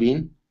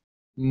saving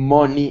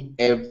money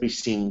every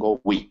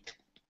single week.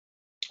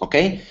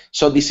 Okay,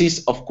 so this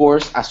is, of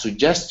course, a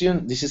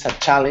suggestion. This is a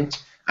challenge.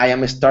 I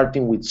am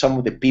starting with some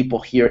of the people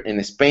here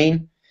in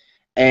Spain,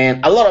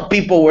 and a lot of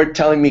people were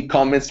telling me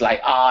comments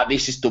like,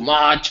 this is too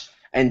much,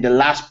 and the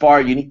last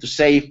part, you need to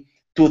save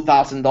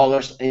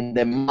 $2,000 in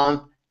the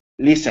month.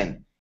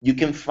 Listen, you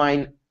can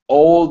find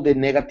all the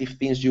negative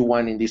things you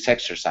want in this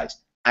exercise.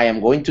 I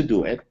am going to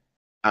do it.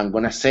 I'm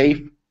going to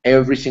save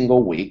every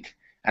single week,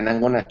 and I'm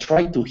going to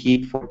try to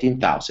hit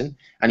 14,000.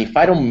 And if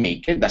I don't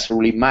make it, doesn't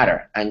really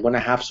matter. I'm going to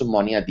have some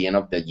money at the end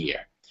of the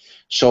year.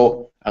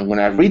 So I'm going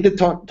to read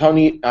the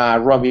Tony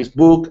Robbins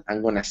book.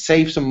 I'm going to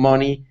save some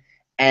money.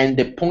 And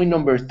the point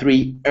number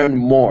 3, earn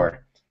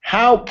more.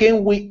 How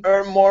can we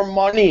earn more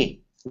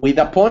money? With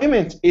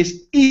appointments, it's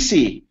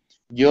easy.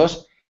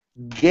 Just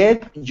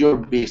get your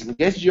business,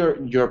 get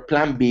your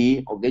plan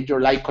B, or get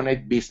your Live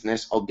Connect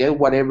business, or get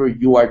whatever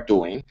you are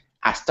doing,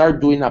 and start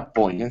doing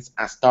appointments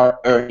and start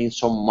earning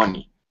some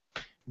money.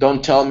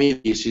 Don't tell me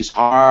this is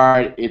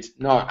hard. It's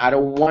no, I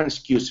don't want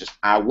excuses.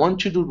 I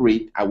want you to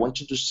read, I want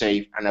you to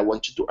save, and I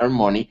want you to earn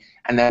money,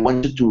 and I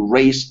want you to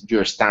raise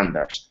your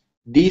standards.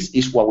 This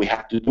is what we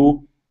have to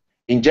do.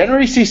 In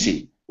January it's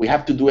easy. We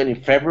have to do it in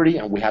February,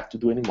 and we have to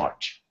do it in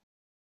March.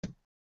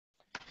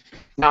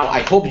 Now,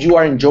 I hope you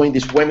are enjoying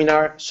this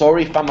webinar.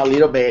 Sorry if I'm a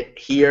little bit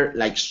here,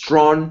 like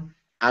strong.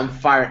 I'm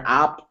fired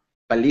up.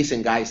 But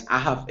listen, guys, I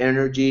have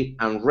energy.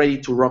 I'm ready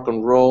to rock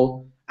and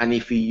roll. And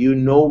if you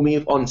know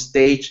me on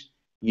stage,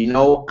 you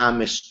know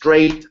I'm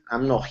straight.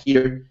 I'm not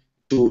here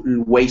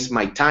to waste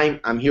my time.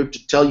 I'm here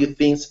to tell you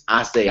things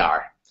as they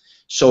are.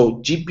 So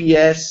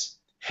GPS,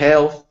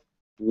 health,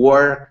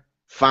 work,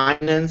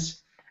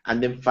 finance,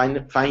 and then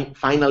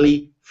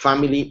finally,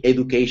 family,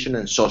 education,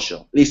 and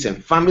social. Listen,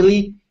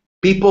 family,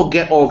 people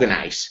get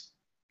organized.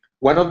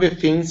 One of the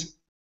things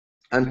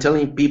I'm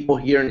telling people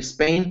here in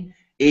Spain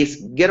is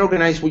get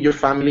organized with your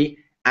family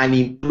and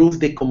improve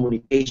the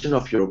communication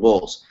of your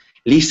goals.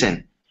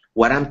 Listen,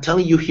 what I'm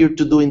telling you here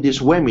to do in this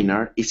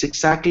webinar is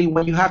exactly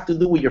what you have to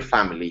do with your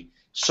family.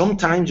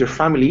 Sometimes your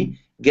family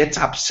gets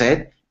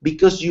upset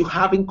because you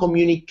haven't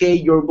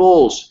communicated your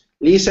goals.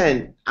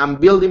 Listen, I'm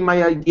building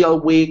my ideal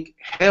week.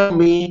 Help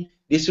me.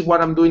 This is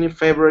what I'm doing in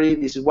February.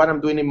 This is what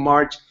I'm doing in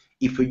March.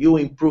 If you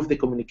improve the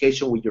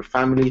communication with your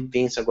family,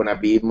 things are going to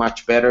be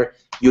much better.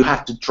 You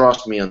have to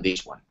trust me on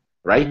this one,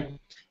 right?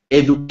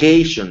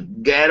 Education,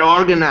 get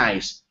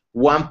organized.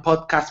 One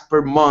podcast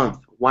per month,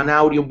 one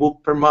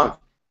audiobook per month,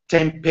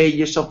 10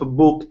 pages of a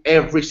book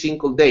every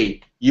single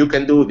day. You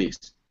can do this.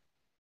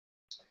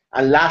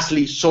 And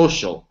lastly,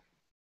 social.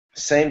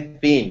 Same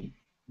thing.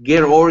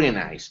 Get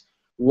organized.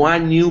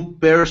 One new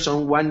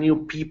person, one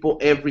new people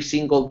every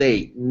single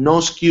day. No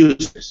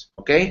excuses,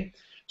 okay?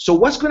 So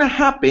what's going to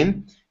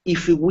happen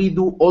if we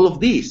do all of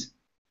this?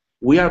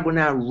 We are going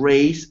to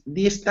raise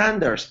the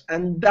standards,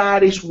 and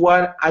that is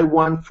what I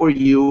want for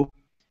you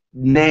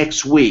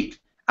next week.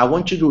 I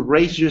want you to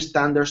raise your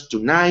standards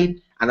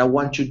tonight, and I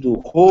want you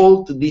to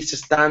hold to these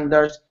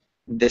standards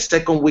the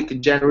second week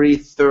of January,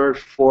 3rd,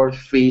 4th,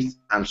 5th,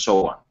 and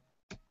so on.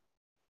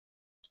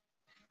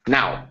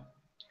 Now,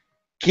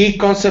 key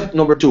concept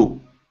number 2,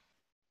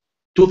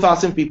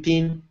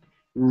 2015,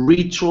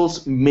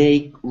 rituals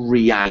make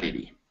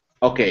reality.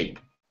 Okay,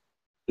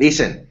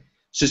 listen.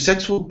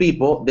 Successful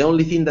people, the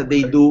only thing that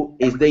they do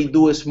is they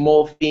do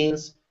small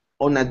things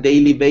on a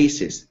daily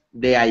basis.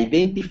 They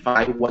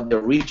identify what the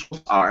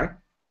rituals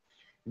are,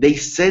 they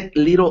set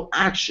little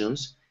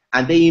actions,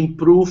 and they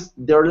improve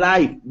their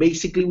life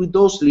basically with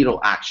those little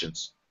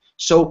actions.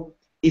 So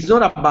it's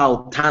not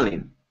about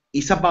talent,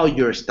 it's about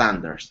your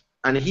standards.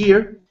 And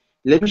here,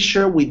 let me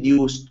share with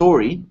you a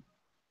story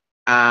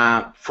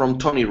from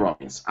Tony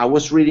Robbins. I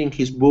was reading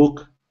his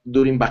book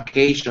during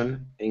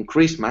vacation in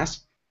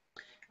Christmas,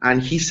 and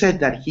he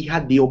said that he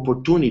had the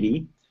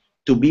opportunity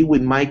to be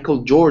with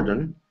Michael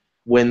Jordan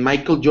when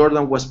Michael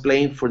Jordan was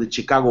playing for the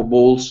Chicago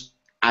Bulls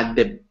at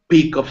the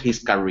peak of his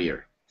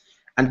career.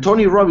 And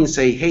Tony Robbins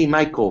said, hey,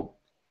 Michael,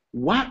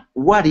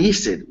 what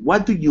is it?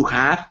 What do you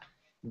have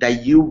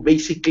that you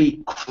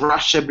basically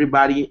crush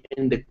everybody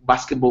in the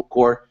basketball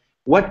court?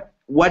 What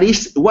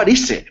is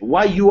it?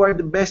 Why you are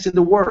the best in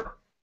the world?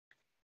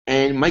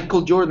 And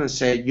Michael Jordan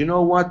said, you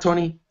know what,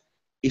 Tony?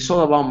 It's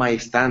all about my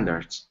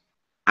standards.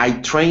 I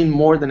train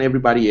more than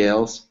everybody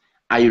else.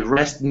 I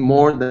rest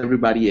more than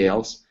everybody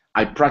else.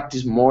 I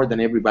practice more than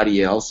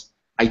everybody else.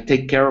 I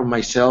take care of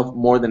myself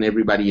more than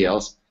everybody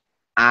else.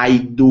 I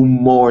do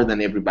more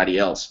than everybody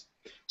else.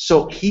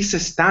 So his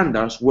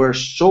standards were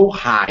so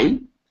high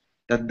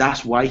that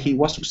that's why he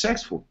was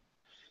successful.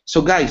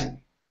 So guys,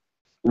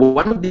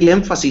 one of the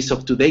emphasis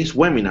of today's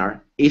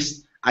webinar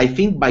is, I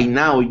think by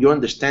now you're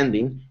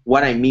understanding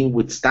what I mean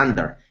with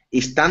standard.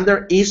 A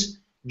standard is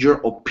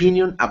your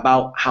opinion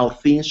about how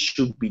things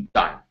should be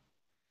done.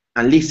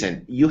 And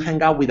listen, you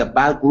hang out with a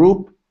bad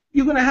group,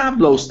 you're going to have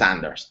low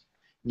standards.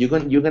 You're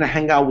going to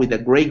hang out with a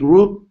great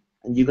group,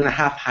 and you're going to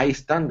have high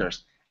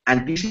standards.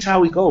 And this is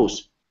how it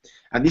goes.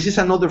 And this is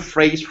another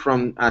phrase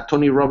from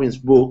Tony Robbins'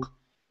 book,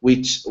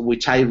 which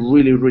I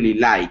really, really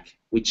like,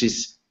 which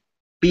is,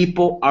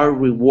 people are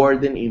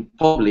rewarded in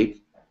public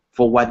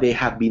for what they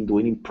have been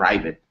doing in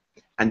private.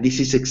 And this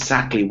is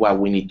exactly what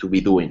we need to be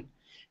doing.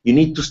 You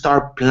need to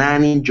start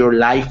planning your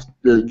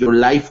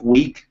life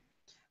week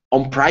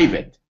on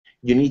private.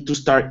 You need to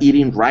start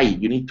eating right.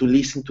 You need to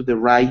listen to the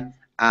right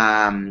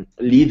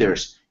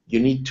leaders. You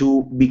need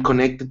to be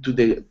connected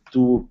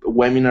to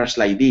webinars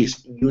like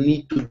this. You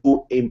need to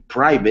do in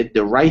private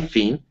the right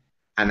thing,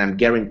 and I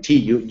guarantee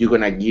you, you're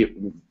gonna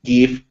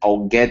give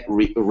or get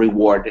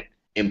rewarded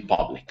in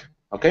public.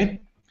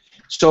 Okay?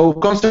 So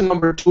concept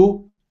number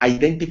 2,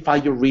 identify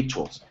your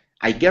rituals.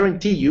 I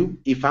guarantee you,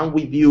 if I'm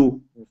with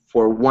you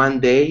for one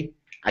day,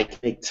 I can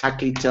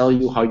exactly tell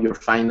you how your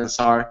finances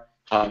are,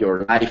 how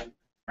your life,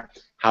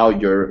 how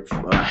your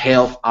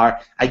health are.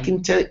 I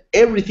can tell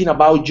everything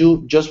about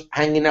you just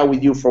hanging out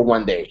with you for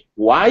one day.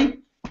 Why?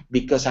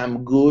 Because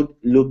I'm good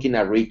looking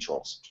at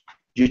rituals.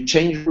 You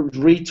change your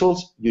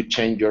rituals, you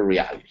change your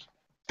reality.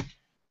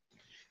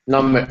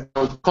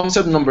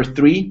 Concept number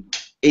 3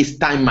 is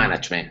time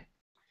management,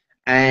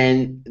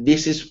 and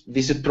this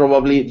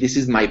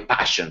is my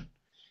passion,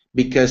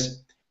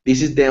 because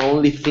this is the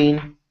only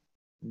thing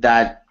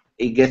that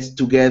it gets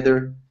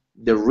together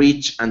the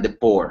rich and the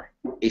poor.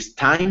 Is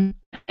time,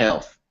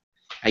 health.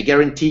 I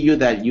guarantee you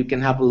that you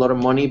can have a lot of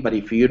money, but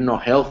if you're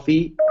not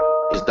healthy,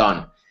 it's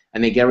done.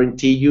 And I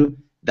guarantee you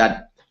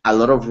that a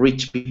lot of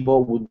rich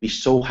people would be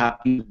so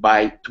happy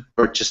to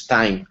purchase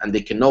time, and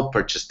they cannot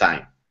purchase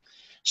time.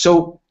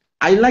 So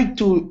I like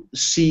to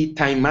see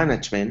time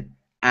management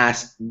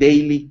as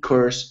daily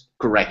course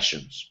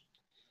corrections.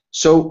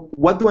 So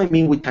what do I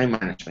mean with time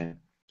management?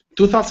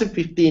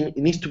 2015, it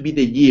needs to be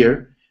the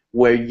year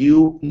where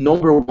your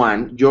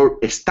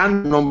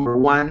standard number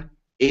one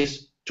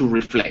is to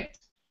reflect.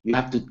 You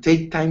have to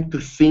take time to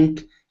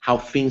think how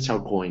things are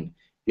going.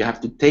 You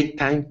have to take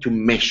time to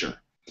measure.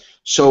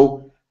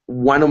 So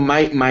one of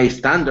my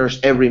standards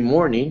every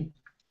morning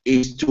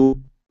is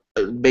to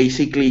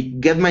basically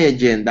get my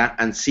agenda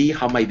and see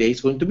how my day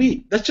is going to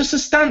be. That's just a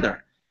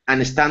standard,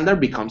 and a standard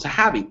becomes a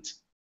habit.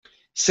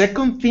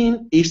 Second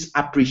thing is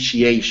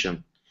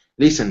appreciation.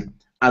 Listen,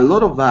 a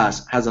lot of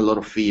us has a lot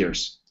of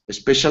fears,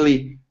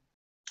 especially,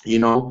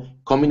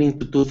 coming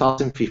into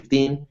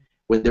 2015,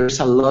 when there's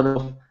a lot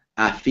of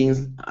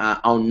things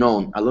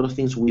unknown, a lot of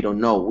things we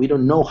don't know. We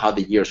don't know how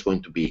the year is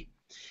going to be.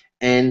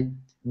 And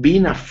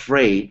being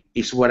afraid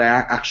is what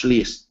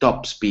actually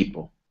stops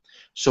people.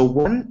 So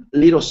one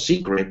little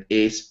secret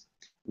is,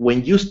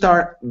 when you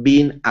start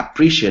being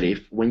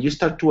appreciative, when you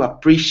start to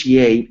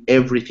appreciate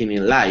everything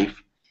in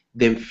life,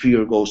 then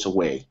fear goes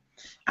away.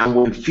 And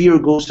when fear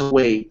goes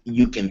away,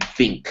 you can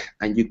think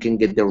and you can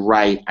get the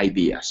right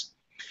ideas.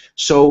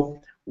 So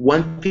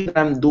one thing that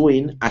I'm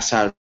doing as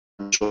a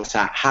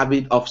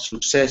habit of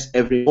success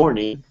every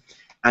morning,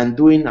 I'm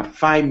doing a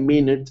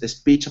 5-minute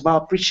speech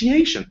about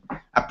appreciation.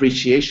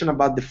 Appreciation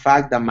about the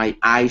fact that my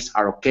eyes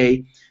are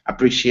okay.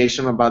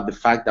 Appreciation about the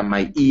fact that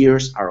my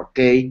ears are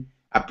okay.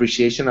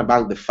 Appreciation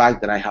about the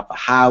fact that I have a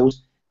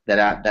house, that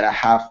I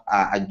have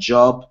a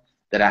job,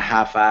 that I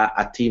have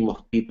a team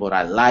of people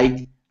that I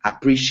like.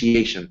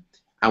 Appreciation.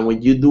 And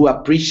when you do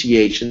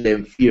appreciation,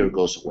 then fear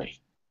goes away.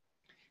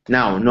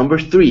 Now, number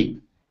 3,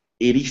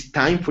 it is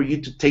time for you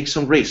to take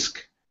some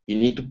risk. You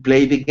need to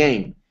play the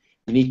game.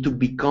 You need to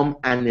become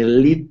an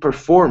elite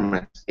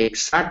performer.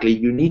 Exactly.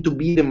 You need to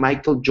be the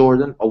Michael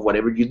Jordan of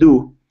whatever you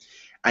do.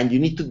 And you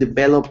need to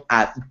develop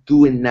a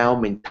do it now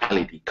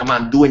mentality. Come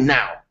on, do it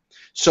now.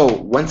 So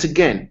once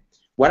again,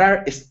 what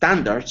are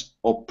standards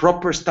or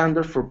proper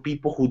standards for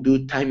people who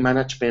do time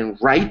management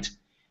right?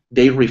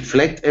 They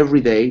reflect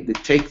every day. They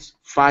take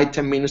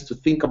 5-10 minutes to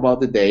think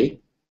about the day.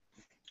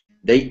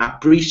 They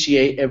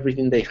appreciate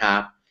everything they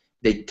have.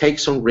 They take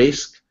some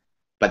risk,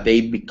 but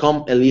they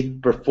become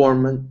elite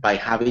performance by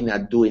having a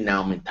do it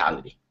now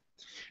mentality.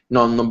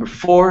 Now, number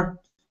 4,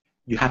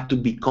 you have to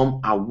become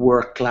a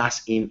world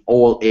class in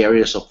all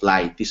areas of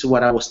life. This is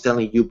what I was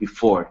telling you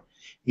before.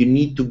 You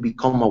need to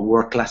become a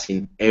world class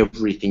in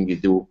everything you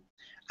do.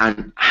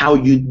 And how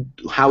do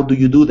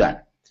you do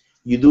that?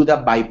 You do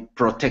that by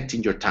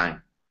protecting your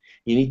time.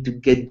 You need to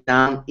get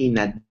down in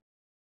a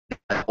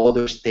that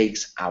others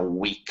takes a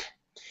week.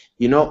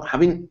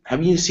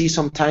 Have you seen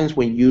sometimes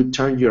when you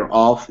turn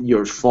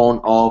your phone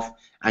off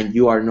and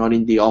you are not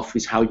in the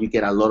office, how you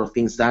get a lot of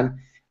things done,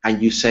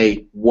 and you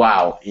say,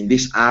 wow, in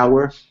this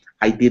hour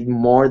I did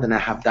more than I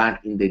have done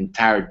in the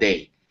entire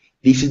day.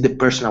 This is the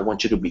person I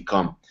want you to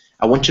become.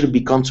 I want you to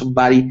become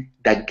somebody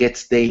that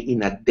gets there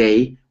in a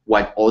day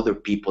while other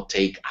people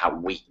take a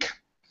week.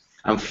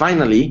 And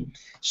finally,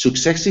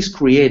 success is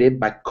created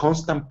by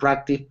constant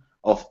practice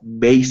of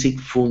basic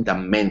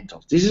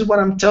fundamentals. This is what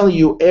I'm telling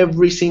you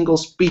every single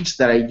speech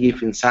that I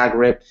give in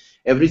Zagreb,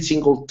 every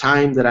single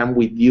time that I'm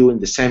with you in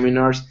the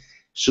seminars.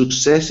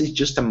 Success is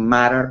just a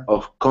matter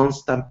of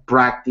constant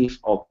practice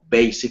of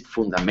basic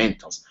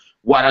fundamentals.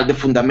 What are the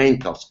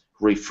fundamentals?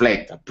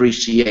 Reflect,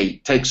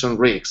 appreciate, take some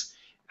risks,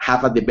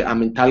 have a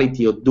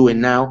mentality of do it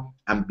now,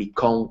 and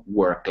become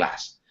world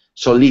class.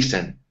 So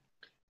listen,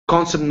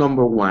 concept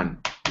number 1,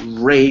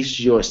 raise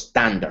your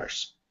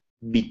standards.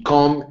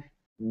 Become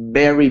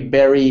very,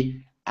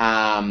 very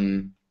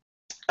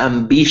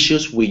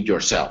ambitious with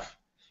yourself.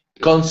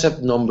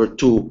 Concept number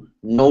 2,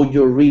 know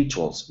your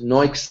rituals.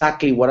 Know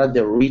exactly what are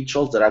the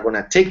rituals that are going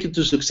to take you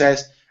to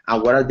success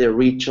and what are the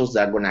rituals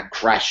that are going to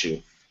crash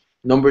you.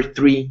 Number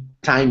 3,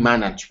 time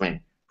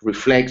management.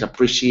 Reflect,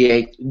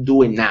 appreciate,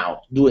 do it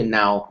now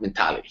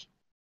mentality.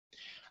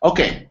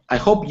 Okay, I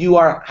hope you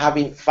are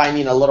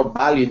finding a lot of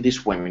value in this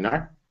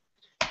webinar.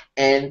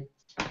 And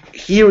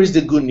here is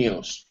the good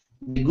news.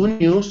 The good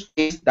news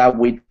is that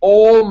with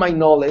all my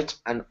knowledge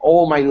and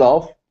all my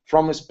love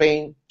from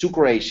Spain to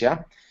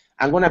Croatia,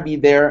 I'm going to be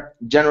there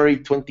January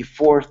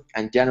 24th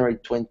and January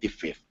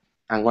 25th.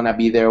 I'm going to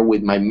be there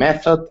with my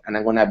method, and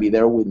I'm going to be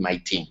there with my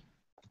team.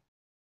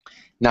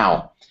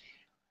 Now,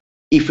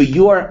 if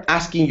you are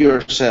asking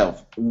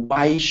yourself,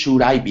 why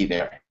should I be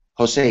there?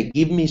 Jose,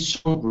 give me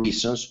some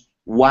reasons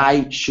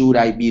why should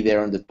I be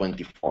there on the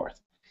 24th.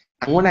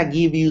 I'm going to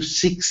give you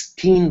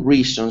 16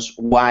 reasons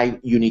why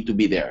you need to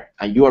be there.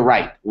 And you are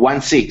right,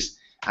 1-6.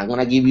 I'm going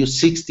to give you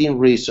 16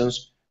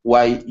 reasons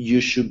why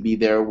you should be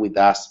there with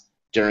us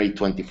January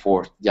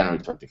 24th, January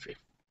 25th.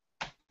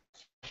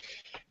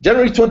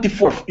 January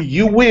 24th,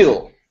 you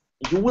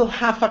will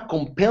have a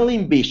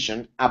compelling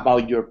vision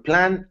about your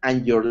plan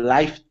and your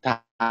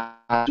lifestyle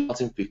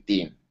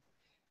 2015.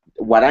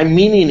 What I'm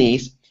meaning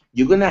is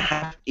you're going to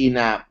have in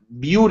a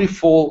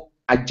beautiful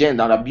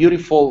agenda, a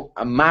beautiful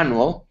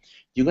manual,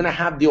 you're going to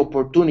have the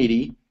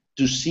opportunity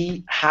to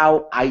see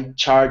how I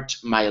chart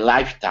my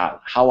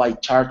lifestyle, how I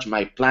chart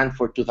my plan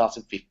for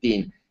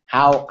 2015,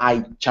 how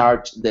I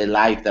chart the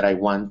life that I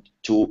want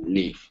to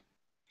live.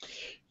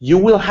 You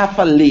will have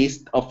a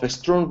list of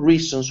strong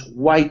reasons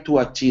why to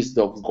achieve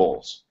those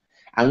goals.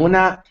 I'm going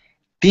to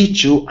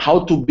teach you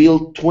how to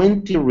build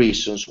 20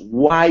 reasons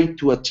why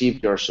to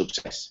achieve your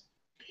success.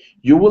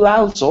 You will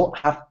also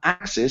have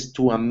access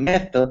to a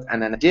method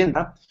and an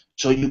agenda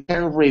so you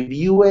can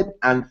review it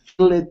and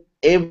fill it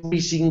every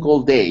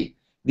single day.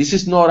 This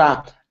is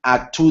not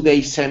a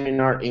 2-day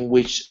seminar in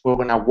which we're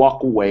going to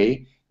walk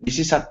away. This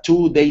is a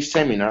 2-day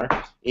seminar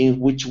in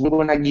which we're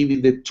going to give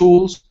you the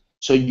tools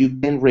so you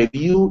can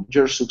review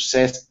your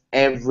success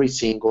every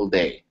single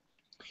day.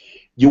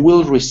 You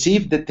will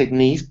receive the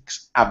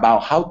techniques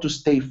about how to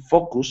stay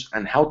focused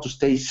and how to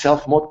stay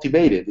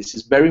self-motivated. This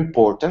is very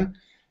important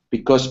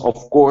because, of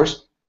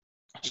course,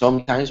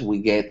 sometimes we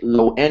get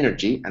low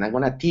energy, and I'm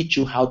going to teach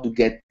you how to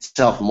get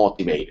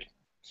self-motivated.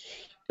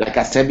 Like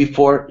I said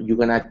before, you're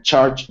going to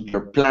chart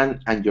your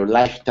plan and your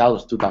lifestyle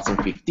of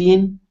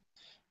 2015.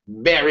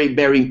 Very,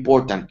 very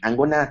important. I'm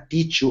going to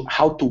teach you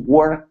how to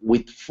work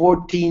with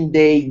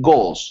 14-day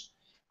goals.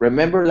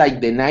 Remember, like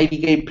the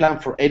 90-day plan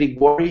for Eric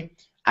Worre?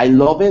 I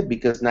love it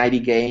because 90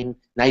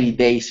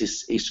 days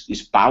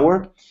is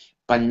power.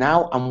 But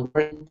now I'm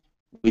working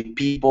with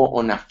people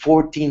on a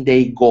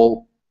 14-day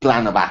goal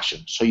plan of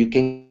action, so you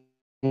can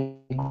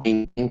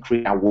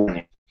create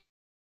awareness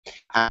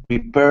and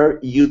prepare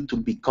you to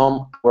become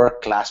a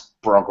world-class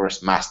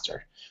progress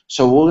master.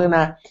 So we're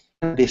gonna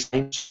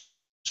design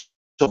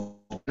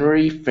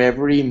January,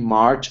 February,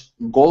 March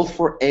goals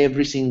for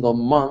every single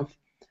month,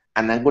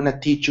 and I'm gonna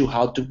teach you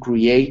how to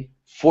create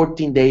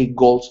 14-day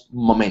goals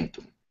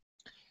momentum.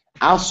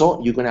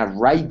 Also, you're gonna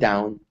write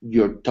down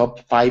your top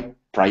 5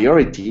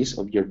 priorities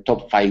of your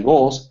top 5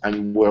 goals,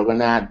 and we're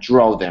gonna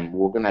draw them.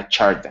 We're gonna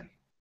chart them.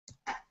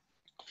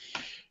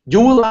 You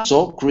will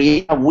also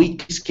create a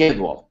weekly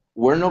schedule.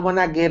 We're not going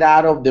to get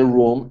out of the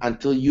room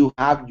until you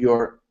have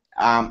your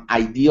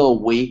ideal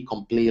week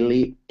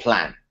completely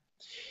planned.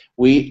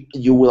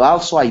 You will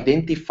also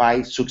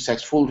identify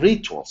successful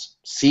rituals,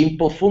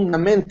 simple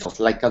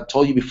fundamentals, like I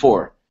told you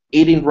before: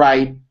 eating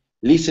right,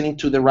 listening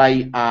to the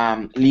right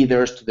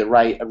leaders,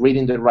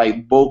 reading the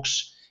right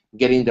books,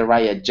 getting the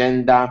right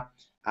agenda,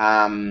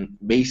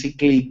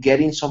 basically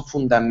getting some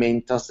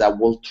fundamentals that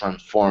will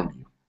transform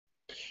you.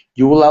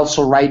 You will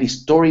also write a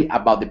story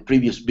about the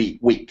previous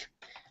week.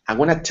 I'm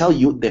going to tell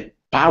you the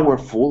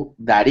powerful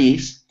that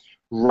is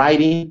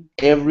writing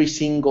every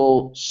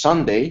single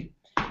Sunday,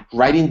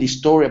 writing the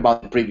story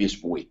about the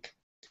previous week.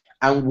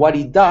 And what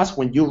it does,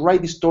 when you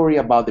write the story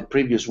about the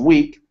previous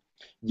week,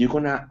 you're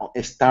going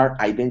to start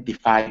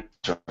identifying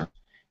patterns.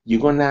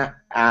 You're going to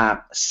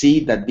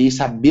see that this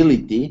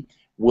ability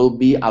will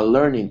be a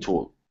learning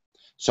tool.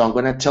 So I'm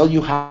going to tell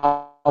you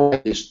how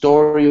the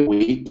story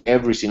week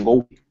every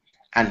single week,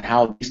 and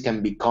how this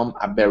can become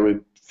a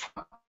very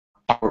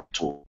powerful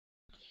tool.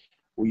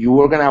 You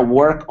are going to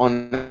work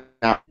on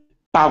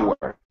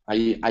power.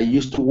 I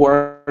used to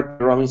work,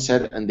 Robin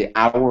said, in the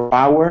hour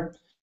power.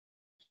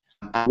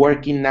 I'm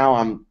working now,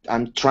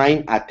 I'm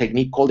trying a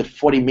technique called the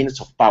 40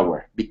 minutes of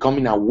power,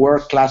 becoming a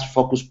world-class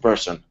focused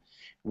person.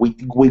 We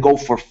go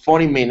for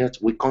 40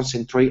 minutes, we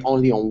concentrate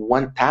only on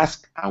one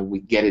task, and we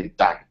get it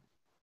done.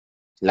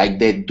 Like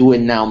the do it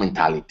now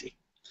mentality.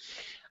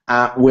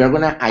 We are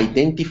going to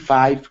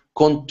identify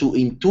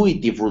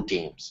intuitive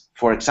routines.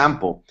 For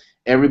example,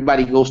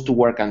 everybody goes to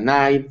work at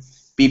night,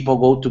 people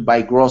go to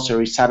buy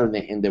groceries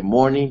Saturday in the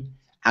morning.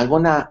 I'm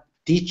going to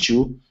teach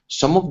you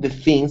some of the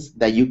things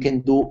that you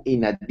can do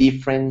in a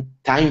different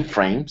time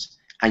frames,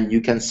 and you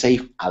can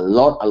save a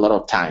lot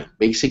of time.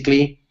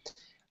 Basically,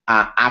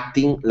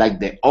 acting like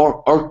the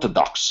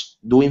orthodox,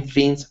 doing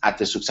things as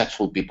the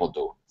successful people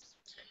do.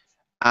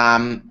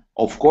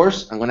 Of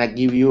course, I'm going to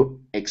give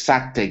you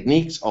exact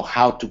techniques of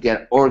how to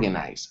get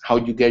organized, how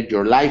you get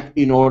your life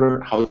in order,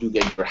 how you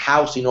get your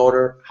house in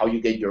order, how you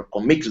get your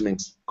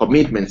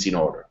commitments in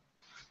order.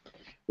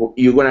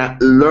 You're going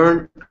to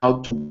learn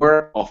how to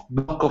work off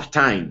block of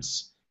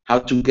times, how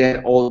to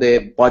get all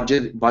the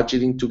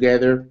budgeting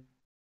together,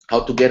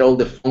 how to get all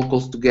the phone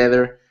calls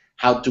together,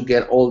 how to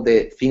get all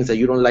the things that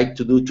you don't like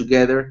to do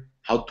together,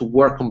 how to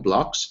work on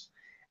blocks.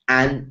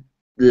 And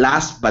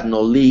last but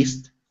not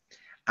least,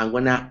 I'm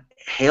going to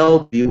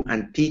help you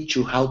and teach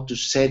you how to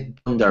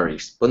set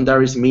boundaries.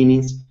 Boundaries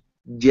means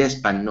yes,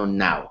 but not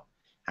now.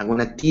 I'm going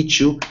to teach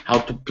you how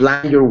to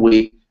plan your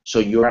week so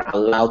you are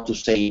allowed to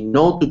say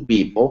no to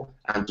people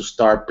and to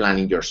start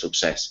planning your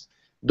success.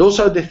 Those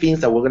are the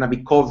things that we're going to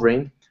be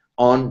covering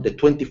on the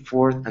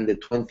 24th and the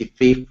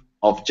 25th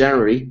of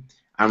January.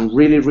 I'm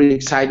really, really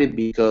excited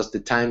because the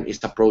time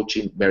is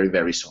approaching very,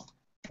 very soon.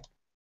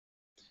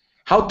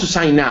 How to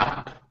sign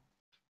up?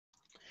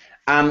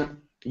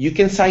 You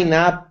can sign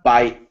up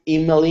by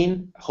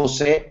emailing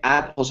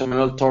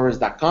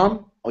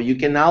jose@josemanueltorres.com, or you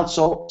can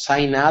also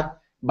sign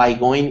up by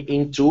going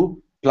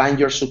into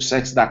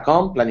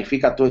planyoursuccess.com,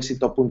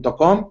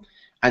 planificatuexito.com,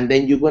 and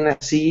then you're going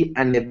to see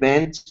an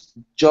event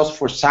just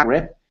for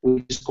Zagreb,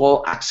 which is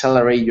called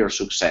Accelerate Your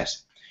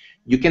Success.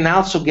 You can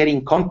also get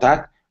in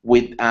contact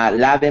with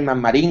Ladem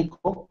and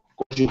Marinko,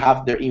 because you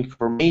have their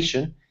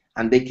information,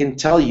 and they can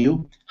tell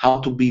you how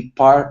to be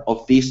part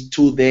of this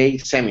 2-day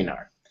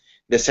seminar.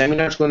 The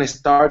seminar is going to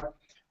start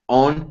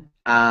on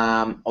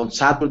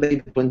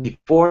Saturday the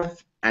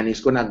 24th, and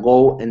it's going to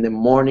go in the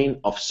morning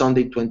of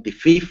Sunday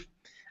 25th.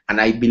 And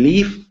I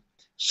believe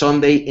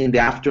Sunday in the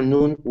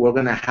afternoon, we're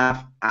going to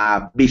have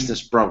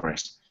business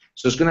progress.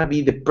 So it's going to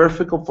be the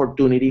perfect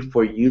opportunity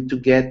for you to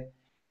get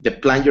the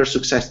Plan Your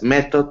Success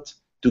method,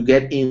 to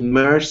get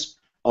immersed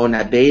on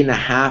a day and a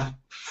half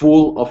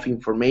full of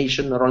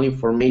information, not only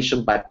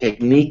information, but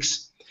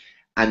techniques.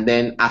 And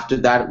then after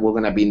that, we're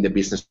going to be in the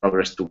business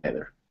progress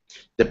together.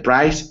 The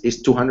price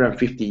is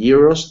 250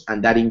 euros,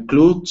 and that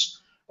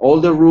includes all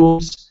the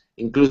rooms,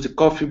 includes the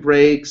coffee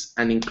breaks,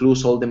 and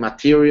includes all the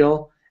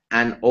material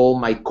and all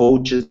my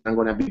coaches I'm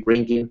going to be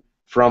bringing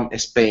from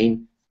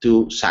Spain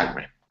to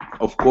Zagreb.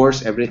 Of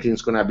course,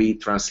 everything's going to be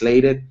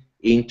translated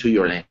into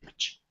your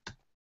language.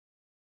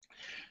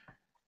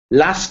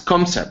 Last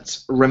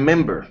concepts.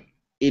 Remember,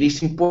 it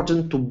is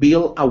important to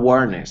build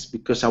awareness,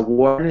 because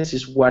awareness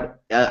is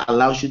what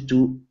allows you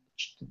to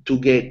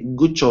get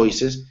good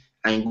choices,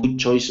 and good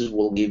choices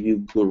will give you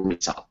good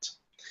results.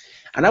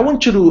 And I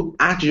want you to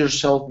ask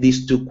yourself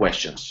these two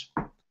questions.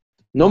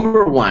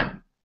 Number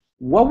one,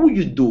 what would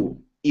you do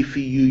if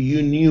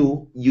you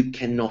knew you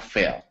cannot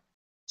fail?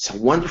 It's a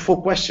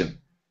wonderful question.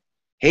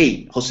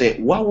 Hey, Jose,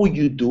 what would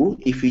you do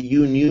if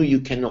you knew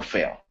you cannot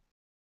fail?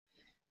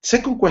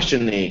 Second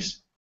question is,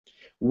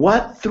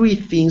 what 3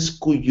 things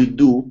could you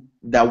do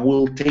that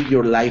will take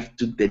your life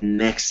to the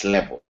next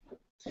level?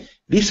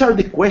 These are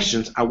the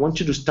questions I want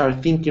you to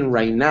start thinking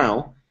right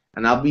now,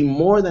 and I'll be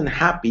more than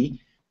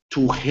happy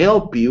to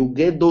help you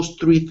get those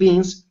 3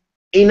 things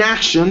in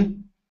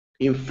action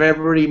in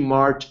February,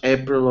 March,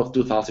 April of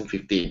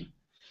 2015.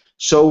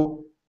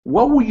 So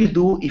what will you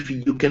do if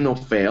you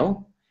cannot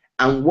fail?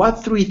 And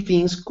what 3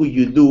 things could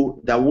you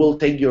do that will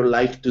take your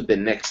life to the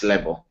next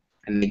level?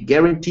 And I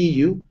guarantee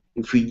you,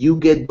 if you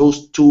get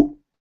those 2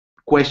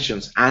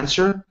 questions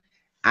answered,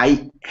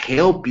 I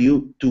help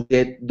you to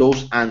get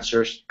those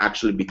answers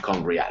actually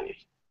become reality.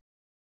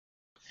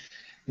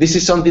 This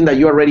is something that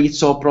you already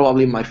saw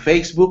probably in my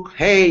Facebook.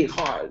 Hey,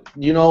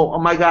 you know, oh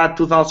my God,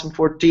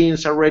 2014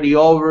 is already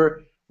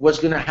over. What's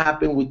going to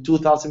happen with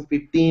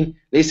 2015?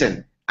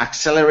 Listen,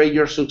 accelerate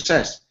your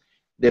success.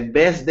 The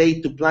best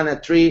day to plant a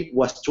tree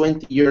was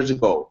 20 years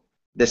ago.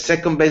 The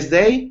second best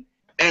day,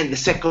 and the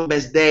second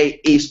best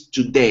day is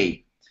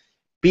today.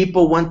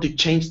 People want to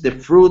change the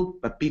fruit,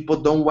 but people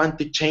don't want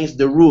to change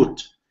the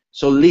root.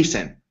 So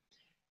listen,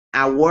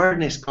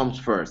 awareness comes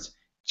first.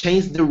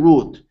 Change the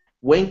root.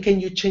 When can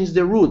you change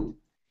the route?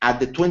 At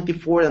the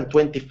 24th and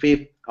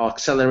 25th of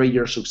Accelerate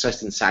Your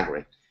Success in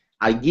Zagreb.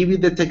 I give you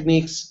the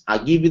techniques, I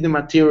give you the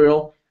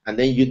material, and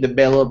then you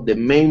develop the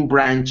main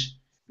branch,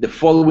 the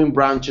following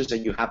branches,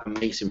 and you have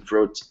amazing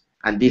fruits.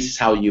 And this is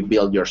how you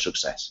build your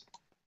success.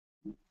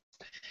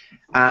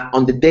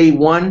 On the day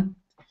 1,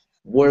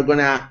 we're going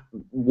to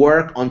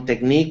work on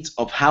techniques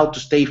of how to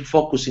stay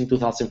focused in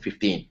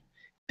 2015.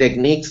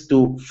 Techniques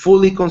to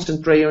fully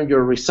concentrate on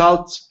your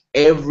results.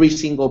 Every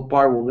single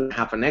part we're going to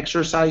have an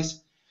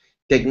exercise.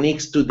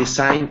 Techniques to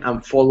design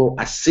and follow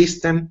a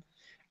system.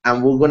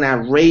 And we're going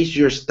to raise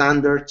your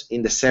standards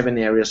in the 7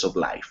 areas of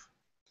life.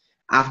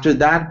 After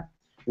that,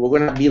 we're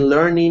going to be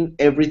learning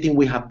everything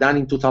we have done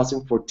in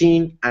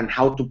 2014 and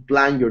how to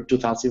plan your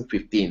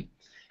 2015.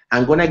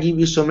 I'm going to give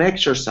you some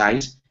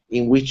exercise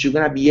in which you're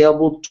going to be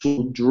able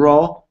to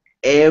draw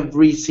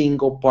every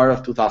single part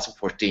of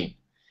 2014.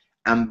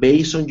 And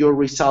based on your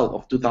result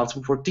of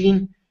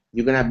 2014,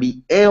 you're going to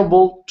be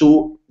able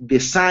to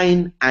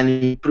design and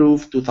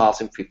improve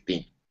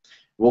 2015.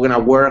 We're going to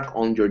work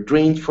on your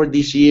dreams for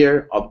this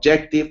year,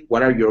 objective,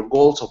 what are your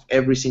goals of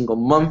every single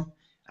month,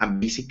 and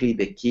basically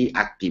the key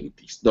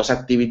activities, those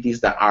activities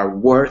that are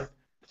worth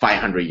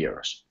 500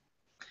 euros.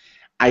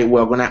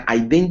 We're going to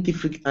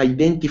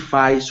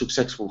identify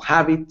successful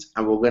habits,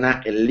 and we're going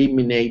to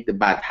eliminate the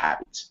bad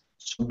habits.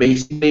 So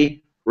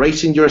basically,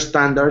 raising your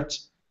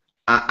standards,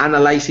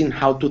 analyzing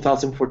how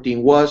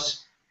 2014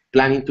 was,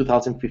 planning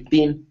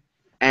 2015,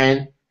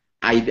 and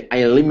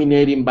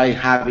eliminating bad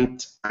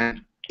habits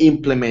and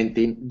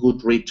implementing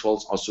good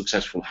rituals or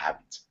successful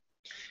habits.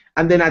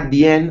 And then at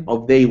the end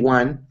of day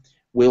 1,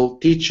 will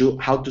teach you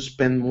how to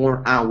spend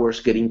more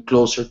hours getting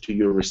closer to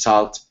your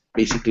results,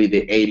 basically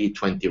the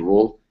 80-20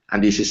 rule,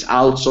 and this is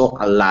also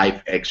a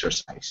live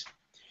exercise.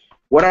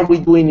 What are we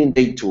doing in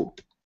day 2?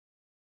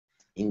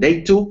 In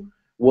day 2,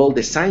 we'll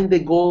design the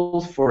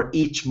goals for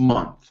each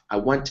month. I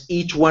want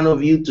each one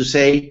of you to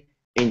say,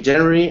 in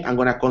January, I'm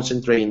going to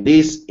concentrate in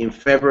this. In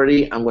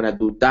February, I'm going to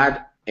do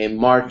that. In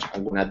March,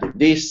 I'm going to do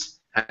this.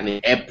 And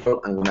in April,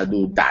 I'm going to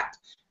do that.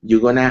 You're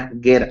going to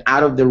get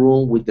out of the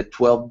room with the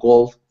 12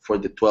 goals for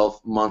the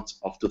 12 months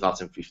of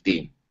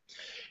 2015.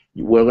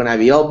 We're going to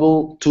be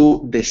able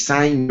to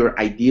design your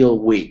ideal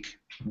week,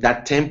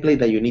 that template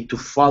that you need to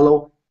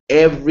follow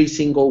every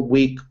single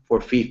week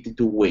for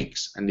 52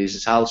 weeks. And this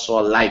is also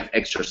a live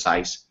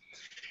exercise.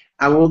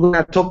 And we're going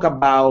to talk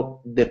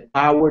about the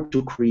power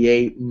to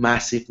create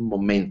massive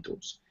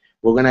momentums.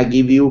 We're going to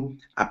give you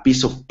a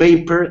piece of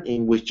paper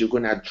in which you're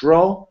going to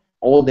draw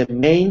all the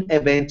main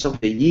events of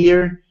the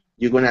year.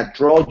 You're going to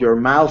draw your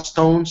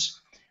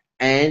milestones,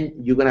 and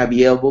you're going to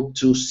be able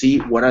to see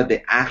what are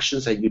the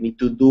actions that you need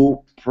to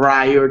do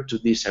prior to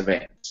these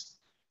events.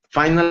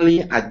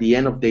 Finally, at the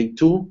end of day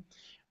 2,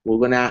 we're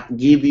going to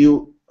give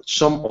you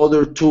some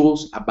other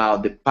tools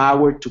about the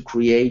power to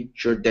create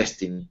your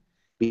destiny.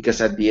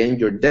 Because at the end,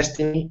 your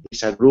destiny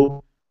is a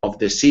group of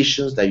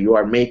decisions that you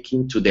are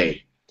making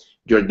today.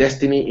 Your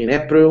destiny in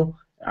April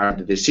are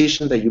the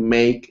decisions that you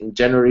make in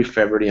January,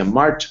 February, and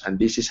March, and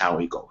this is how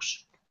it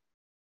goes.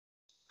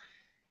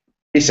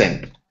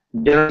 Listen,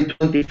 January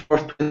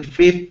 24th,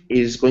 25th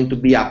is going to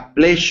be a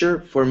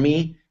pleasure for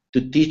me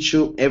to teach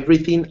you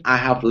everything I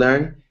have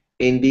learned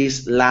in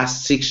these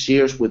last 6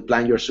 years with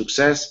Plan Your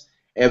Success,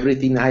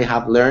 everything I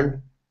have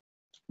learned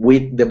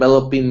with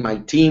developing my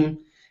team,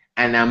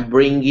 and I'm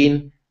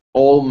bringing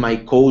all my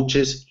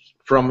coaches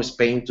from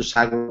Spain to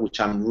Zagreb, which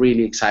I'm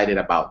really excited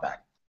about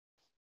that.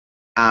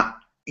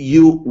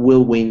 You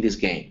will win this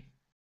game.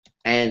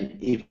 And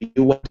if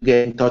you want to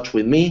get in touch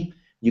with me,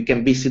 you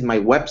can visit my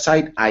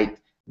website at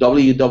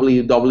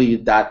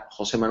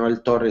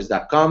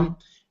www.josemanueltorres.com.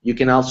 You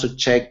can also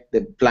check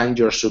the Plan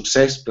Your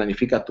Success,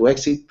 Planifica tu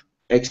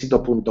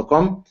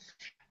éxito.com,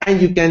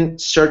 and you can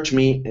search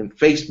me in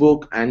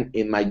Facebook and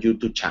in my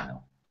YouTube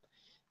channel.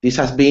 This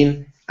has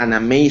been an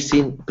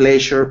amazing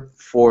pleasure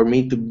for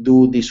me to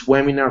do this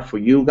webinar for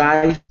you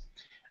guys.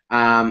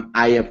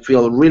 I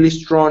feel really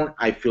strong.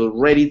 I feel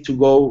ready to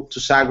go to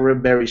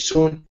Zagreb very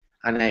soon,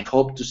 and I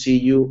hope to see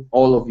you,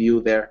 all of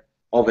you there,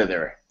 over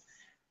there.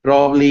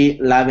 Probably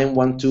Laden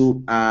want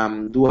to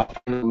do a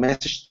final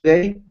message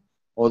today.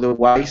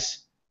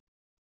 Otherwise,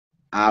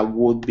 I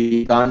would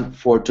be done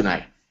for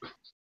tonight.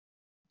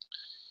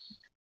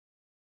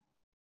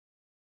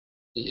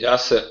 Ja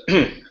se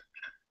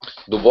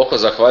duboko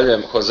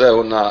zahvaljujem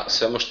Joseu na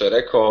svemu što je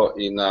rekao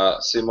i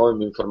na svim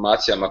ovim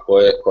informacijama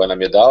koje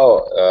nam je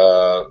dao.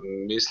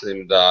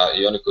 Mislim da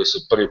i oni koji su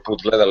prvi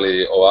put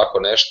gledali ovako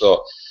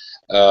nešto,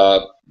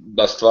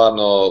 da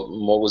stvarno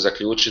mogu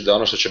zaključiti da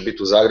ono što će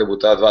biti u Zagrebu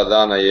ta 2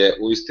 dana je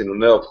uistinu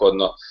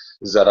neophodno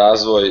za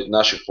razvoj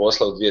naših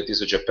posla u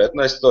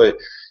 2015.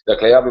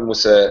 Dakle, ja bi mu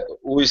se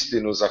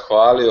uistinu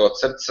zahvalio od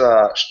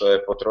srca što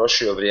je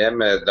potrošio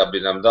vrijeme da bi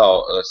nam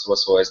dao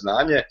svoje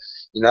znanje.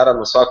 I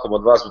naravno svakom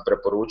od vas bi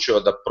preporučio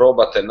da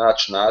probate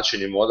naći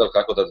način i model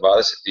kako da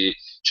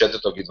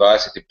 24. i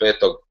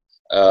 25.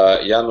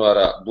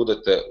 januara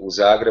budete u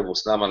Zagrebu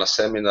s nama na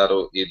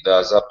seminaru i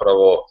da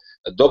zapravo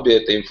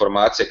dobijete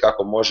informacije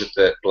kako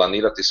možete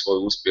planirati svoj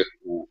uspjeh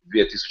u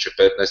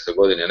 2015.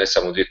 godini, a ne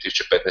samo u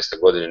 2015.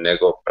 godini,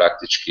 nego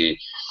praktički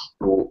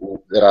u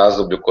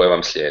razdoblju koje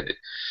vam slijedi.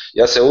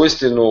 Ja se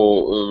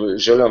uistinu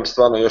želim vam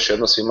stvarno još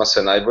jedno svima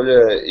sve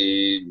najbolje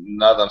i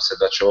nadam se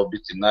da će ovo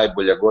biti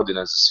najbolja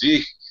godina za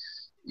svih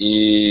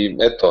i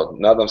eto,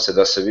 nadam se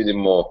da se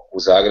vidimo u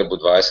Zagrebu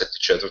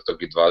 24.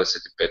 i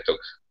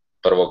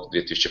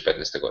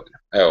 25.1.2015. godine.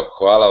 Evo,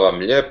 hvala vam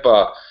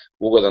lijepa,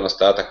 ugodan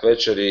ostatak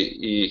večeri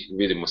i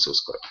vidimo se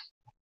uskoro.